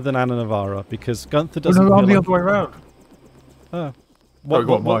Gunther than Anna Navarra because Gunther doesn't. No, I'm the other way around. Oh.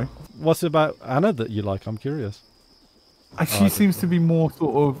 Why? What's it about Anna that you like? I'm curious. She seems to be more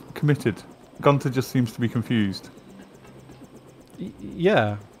sort of committed. Gunther just seems to be confused.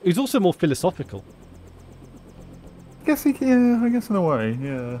 Yeah. He's also more philosophical. I guess in a way,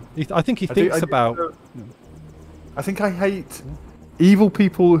 yeah. I think he thinks about... I think I hate evil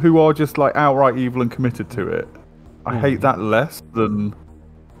people who are just like outright evil and committed to it. I hate that less than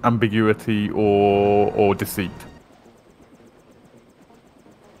ambiguity or deceit.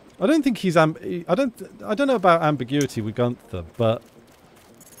 I don't think he's I don't know about ambiguity with Gunther, but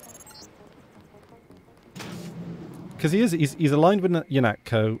because he's aligned with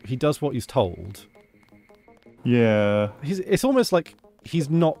Yanatko, he does what he's told. Yeah. It's almost like he's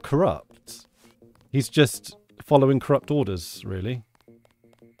not corrupt. He's just following corrupt orders, really.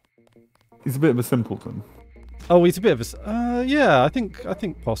 He's a bit of a simpleton. Oh, he's a bit of a yeah. I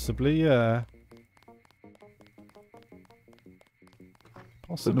think possibly, yeah.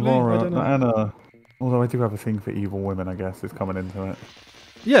 Possibly, Navarra, I don't know. Anna, although I do have a thing for evil women, I guess, is coming into it.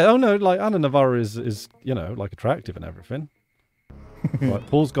 Yeah, oh no, like Anna Navarra is like attractive and everything. Right,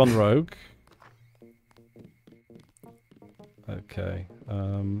 Paul's gone rogue. Okay.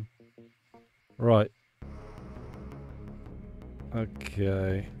 Right.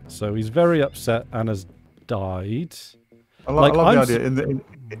 Okay. So he's very upset Anna's died. I love the idea.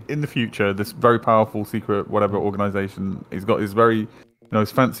 In the future, this very powerful secret whatever organization, he's got his very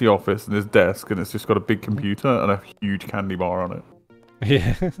his fancy office and his desk, and it's just got a big computer and a huge candy bar on it.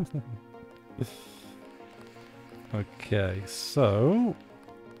 Yeah. Okay, so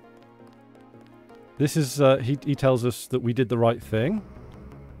this is he tells us that we did the right thing.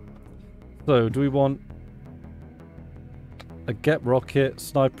 So do we want a get rocket,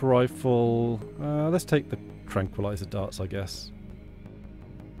 sniper rifle? Let's take the tranquilizer darts, I guess.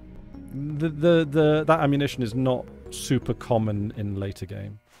 That ammunition is not super common in later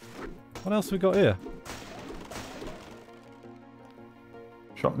game. What else we got here?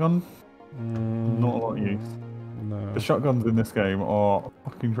 Shotgun? Not a lot of use. No. The shotguns in this game are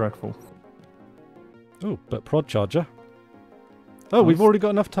fucking dreadful. Oh, but prod charger. Oh, we've already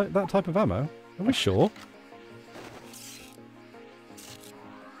got enough that type of ammo. Are we sure?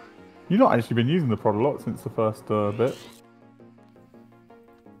 You've not actually been using the prod a lot since the first bit.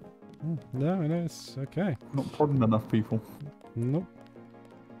 No, it's okay. Not prodding enough people. Nope.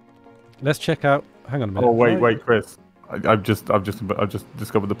 Let's check out. Hang on a minute. Oh wait, Chris. I've just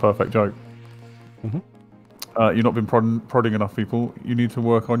discovered the perfect joke. You've not been prodding enough people. You need to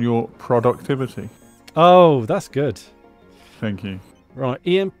work on your productivity. Oh, that's good. Thank you. Right,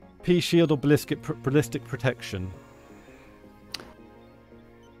 EMP shield or ballistic protection.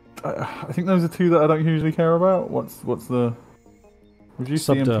 I think those are two that I don't usually care about. What's the reduce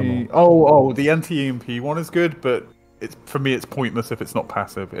Subdermal. EMP? Oh, the anti-EMP one is good, but for me it's pointless if it's not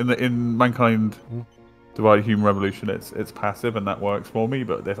passive. In Mankind Divided Human Revolution, it's passive and that works for me,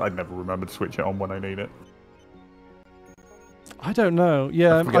 but I never remember to switch it on when I need it. I don't know.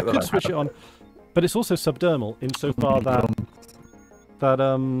 Yeah, I could switch it on, but it's also subdermal insofar that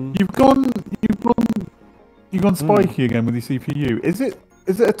you've gone spiky again with your CPU. Is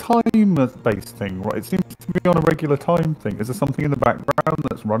it a time-based thing? Right, it seems to be on a regular time thing. Is there something in the background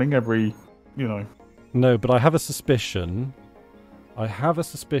that's running every, No, but I have a suspicion.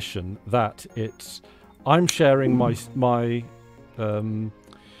 That it's. I'm sharing my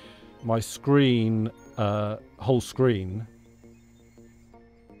screen, whole screen.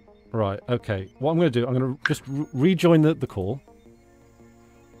 Right. Okay. What I'm going to do, I'm going to just rejoin the call.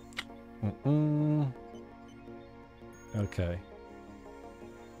 Okay.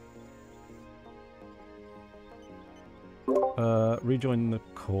 Rejoin the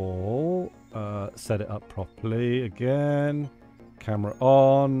call. Set it up properly again. Camera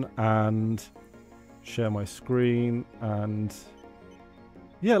on and share my screen. And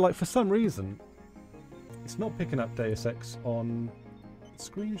yeah, like for some reason, it's not picking up Deus Ex on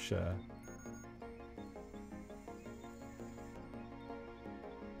screen share.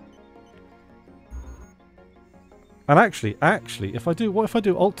 And actually, if I do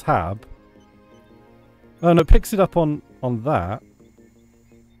Alt Tab? Oh no, it picks it up on that.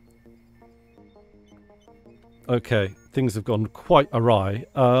 Okay, things have gone quite awry.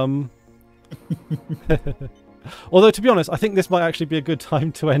 Although to be honest, I think this might actually be a good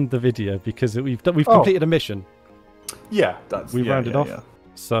time to end the video because we've completed a mission. Yeah, we rounded off. Yeah.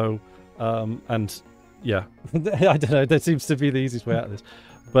 So, and yeah, I don't know. That seems to be the easiest way out of this.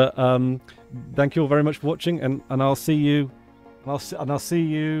 But thank you all very much for watching, and I'll see you. I'll see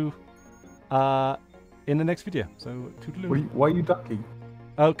you in the next video. So, toodaloo. Why are you ducking?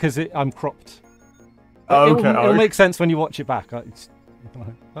 Oh, because I'm cropped. Oh, okay. It'll make sense when you watch it back.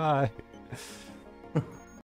 Bye.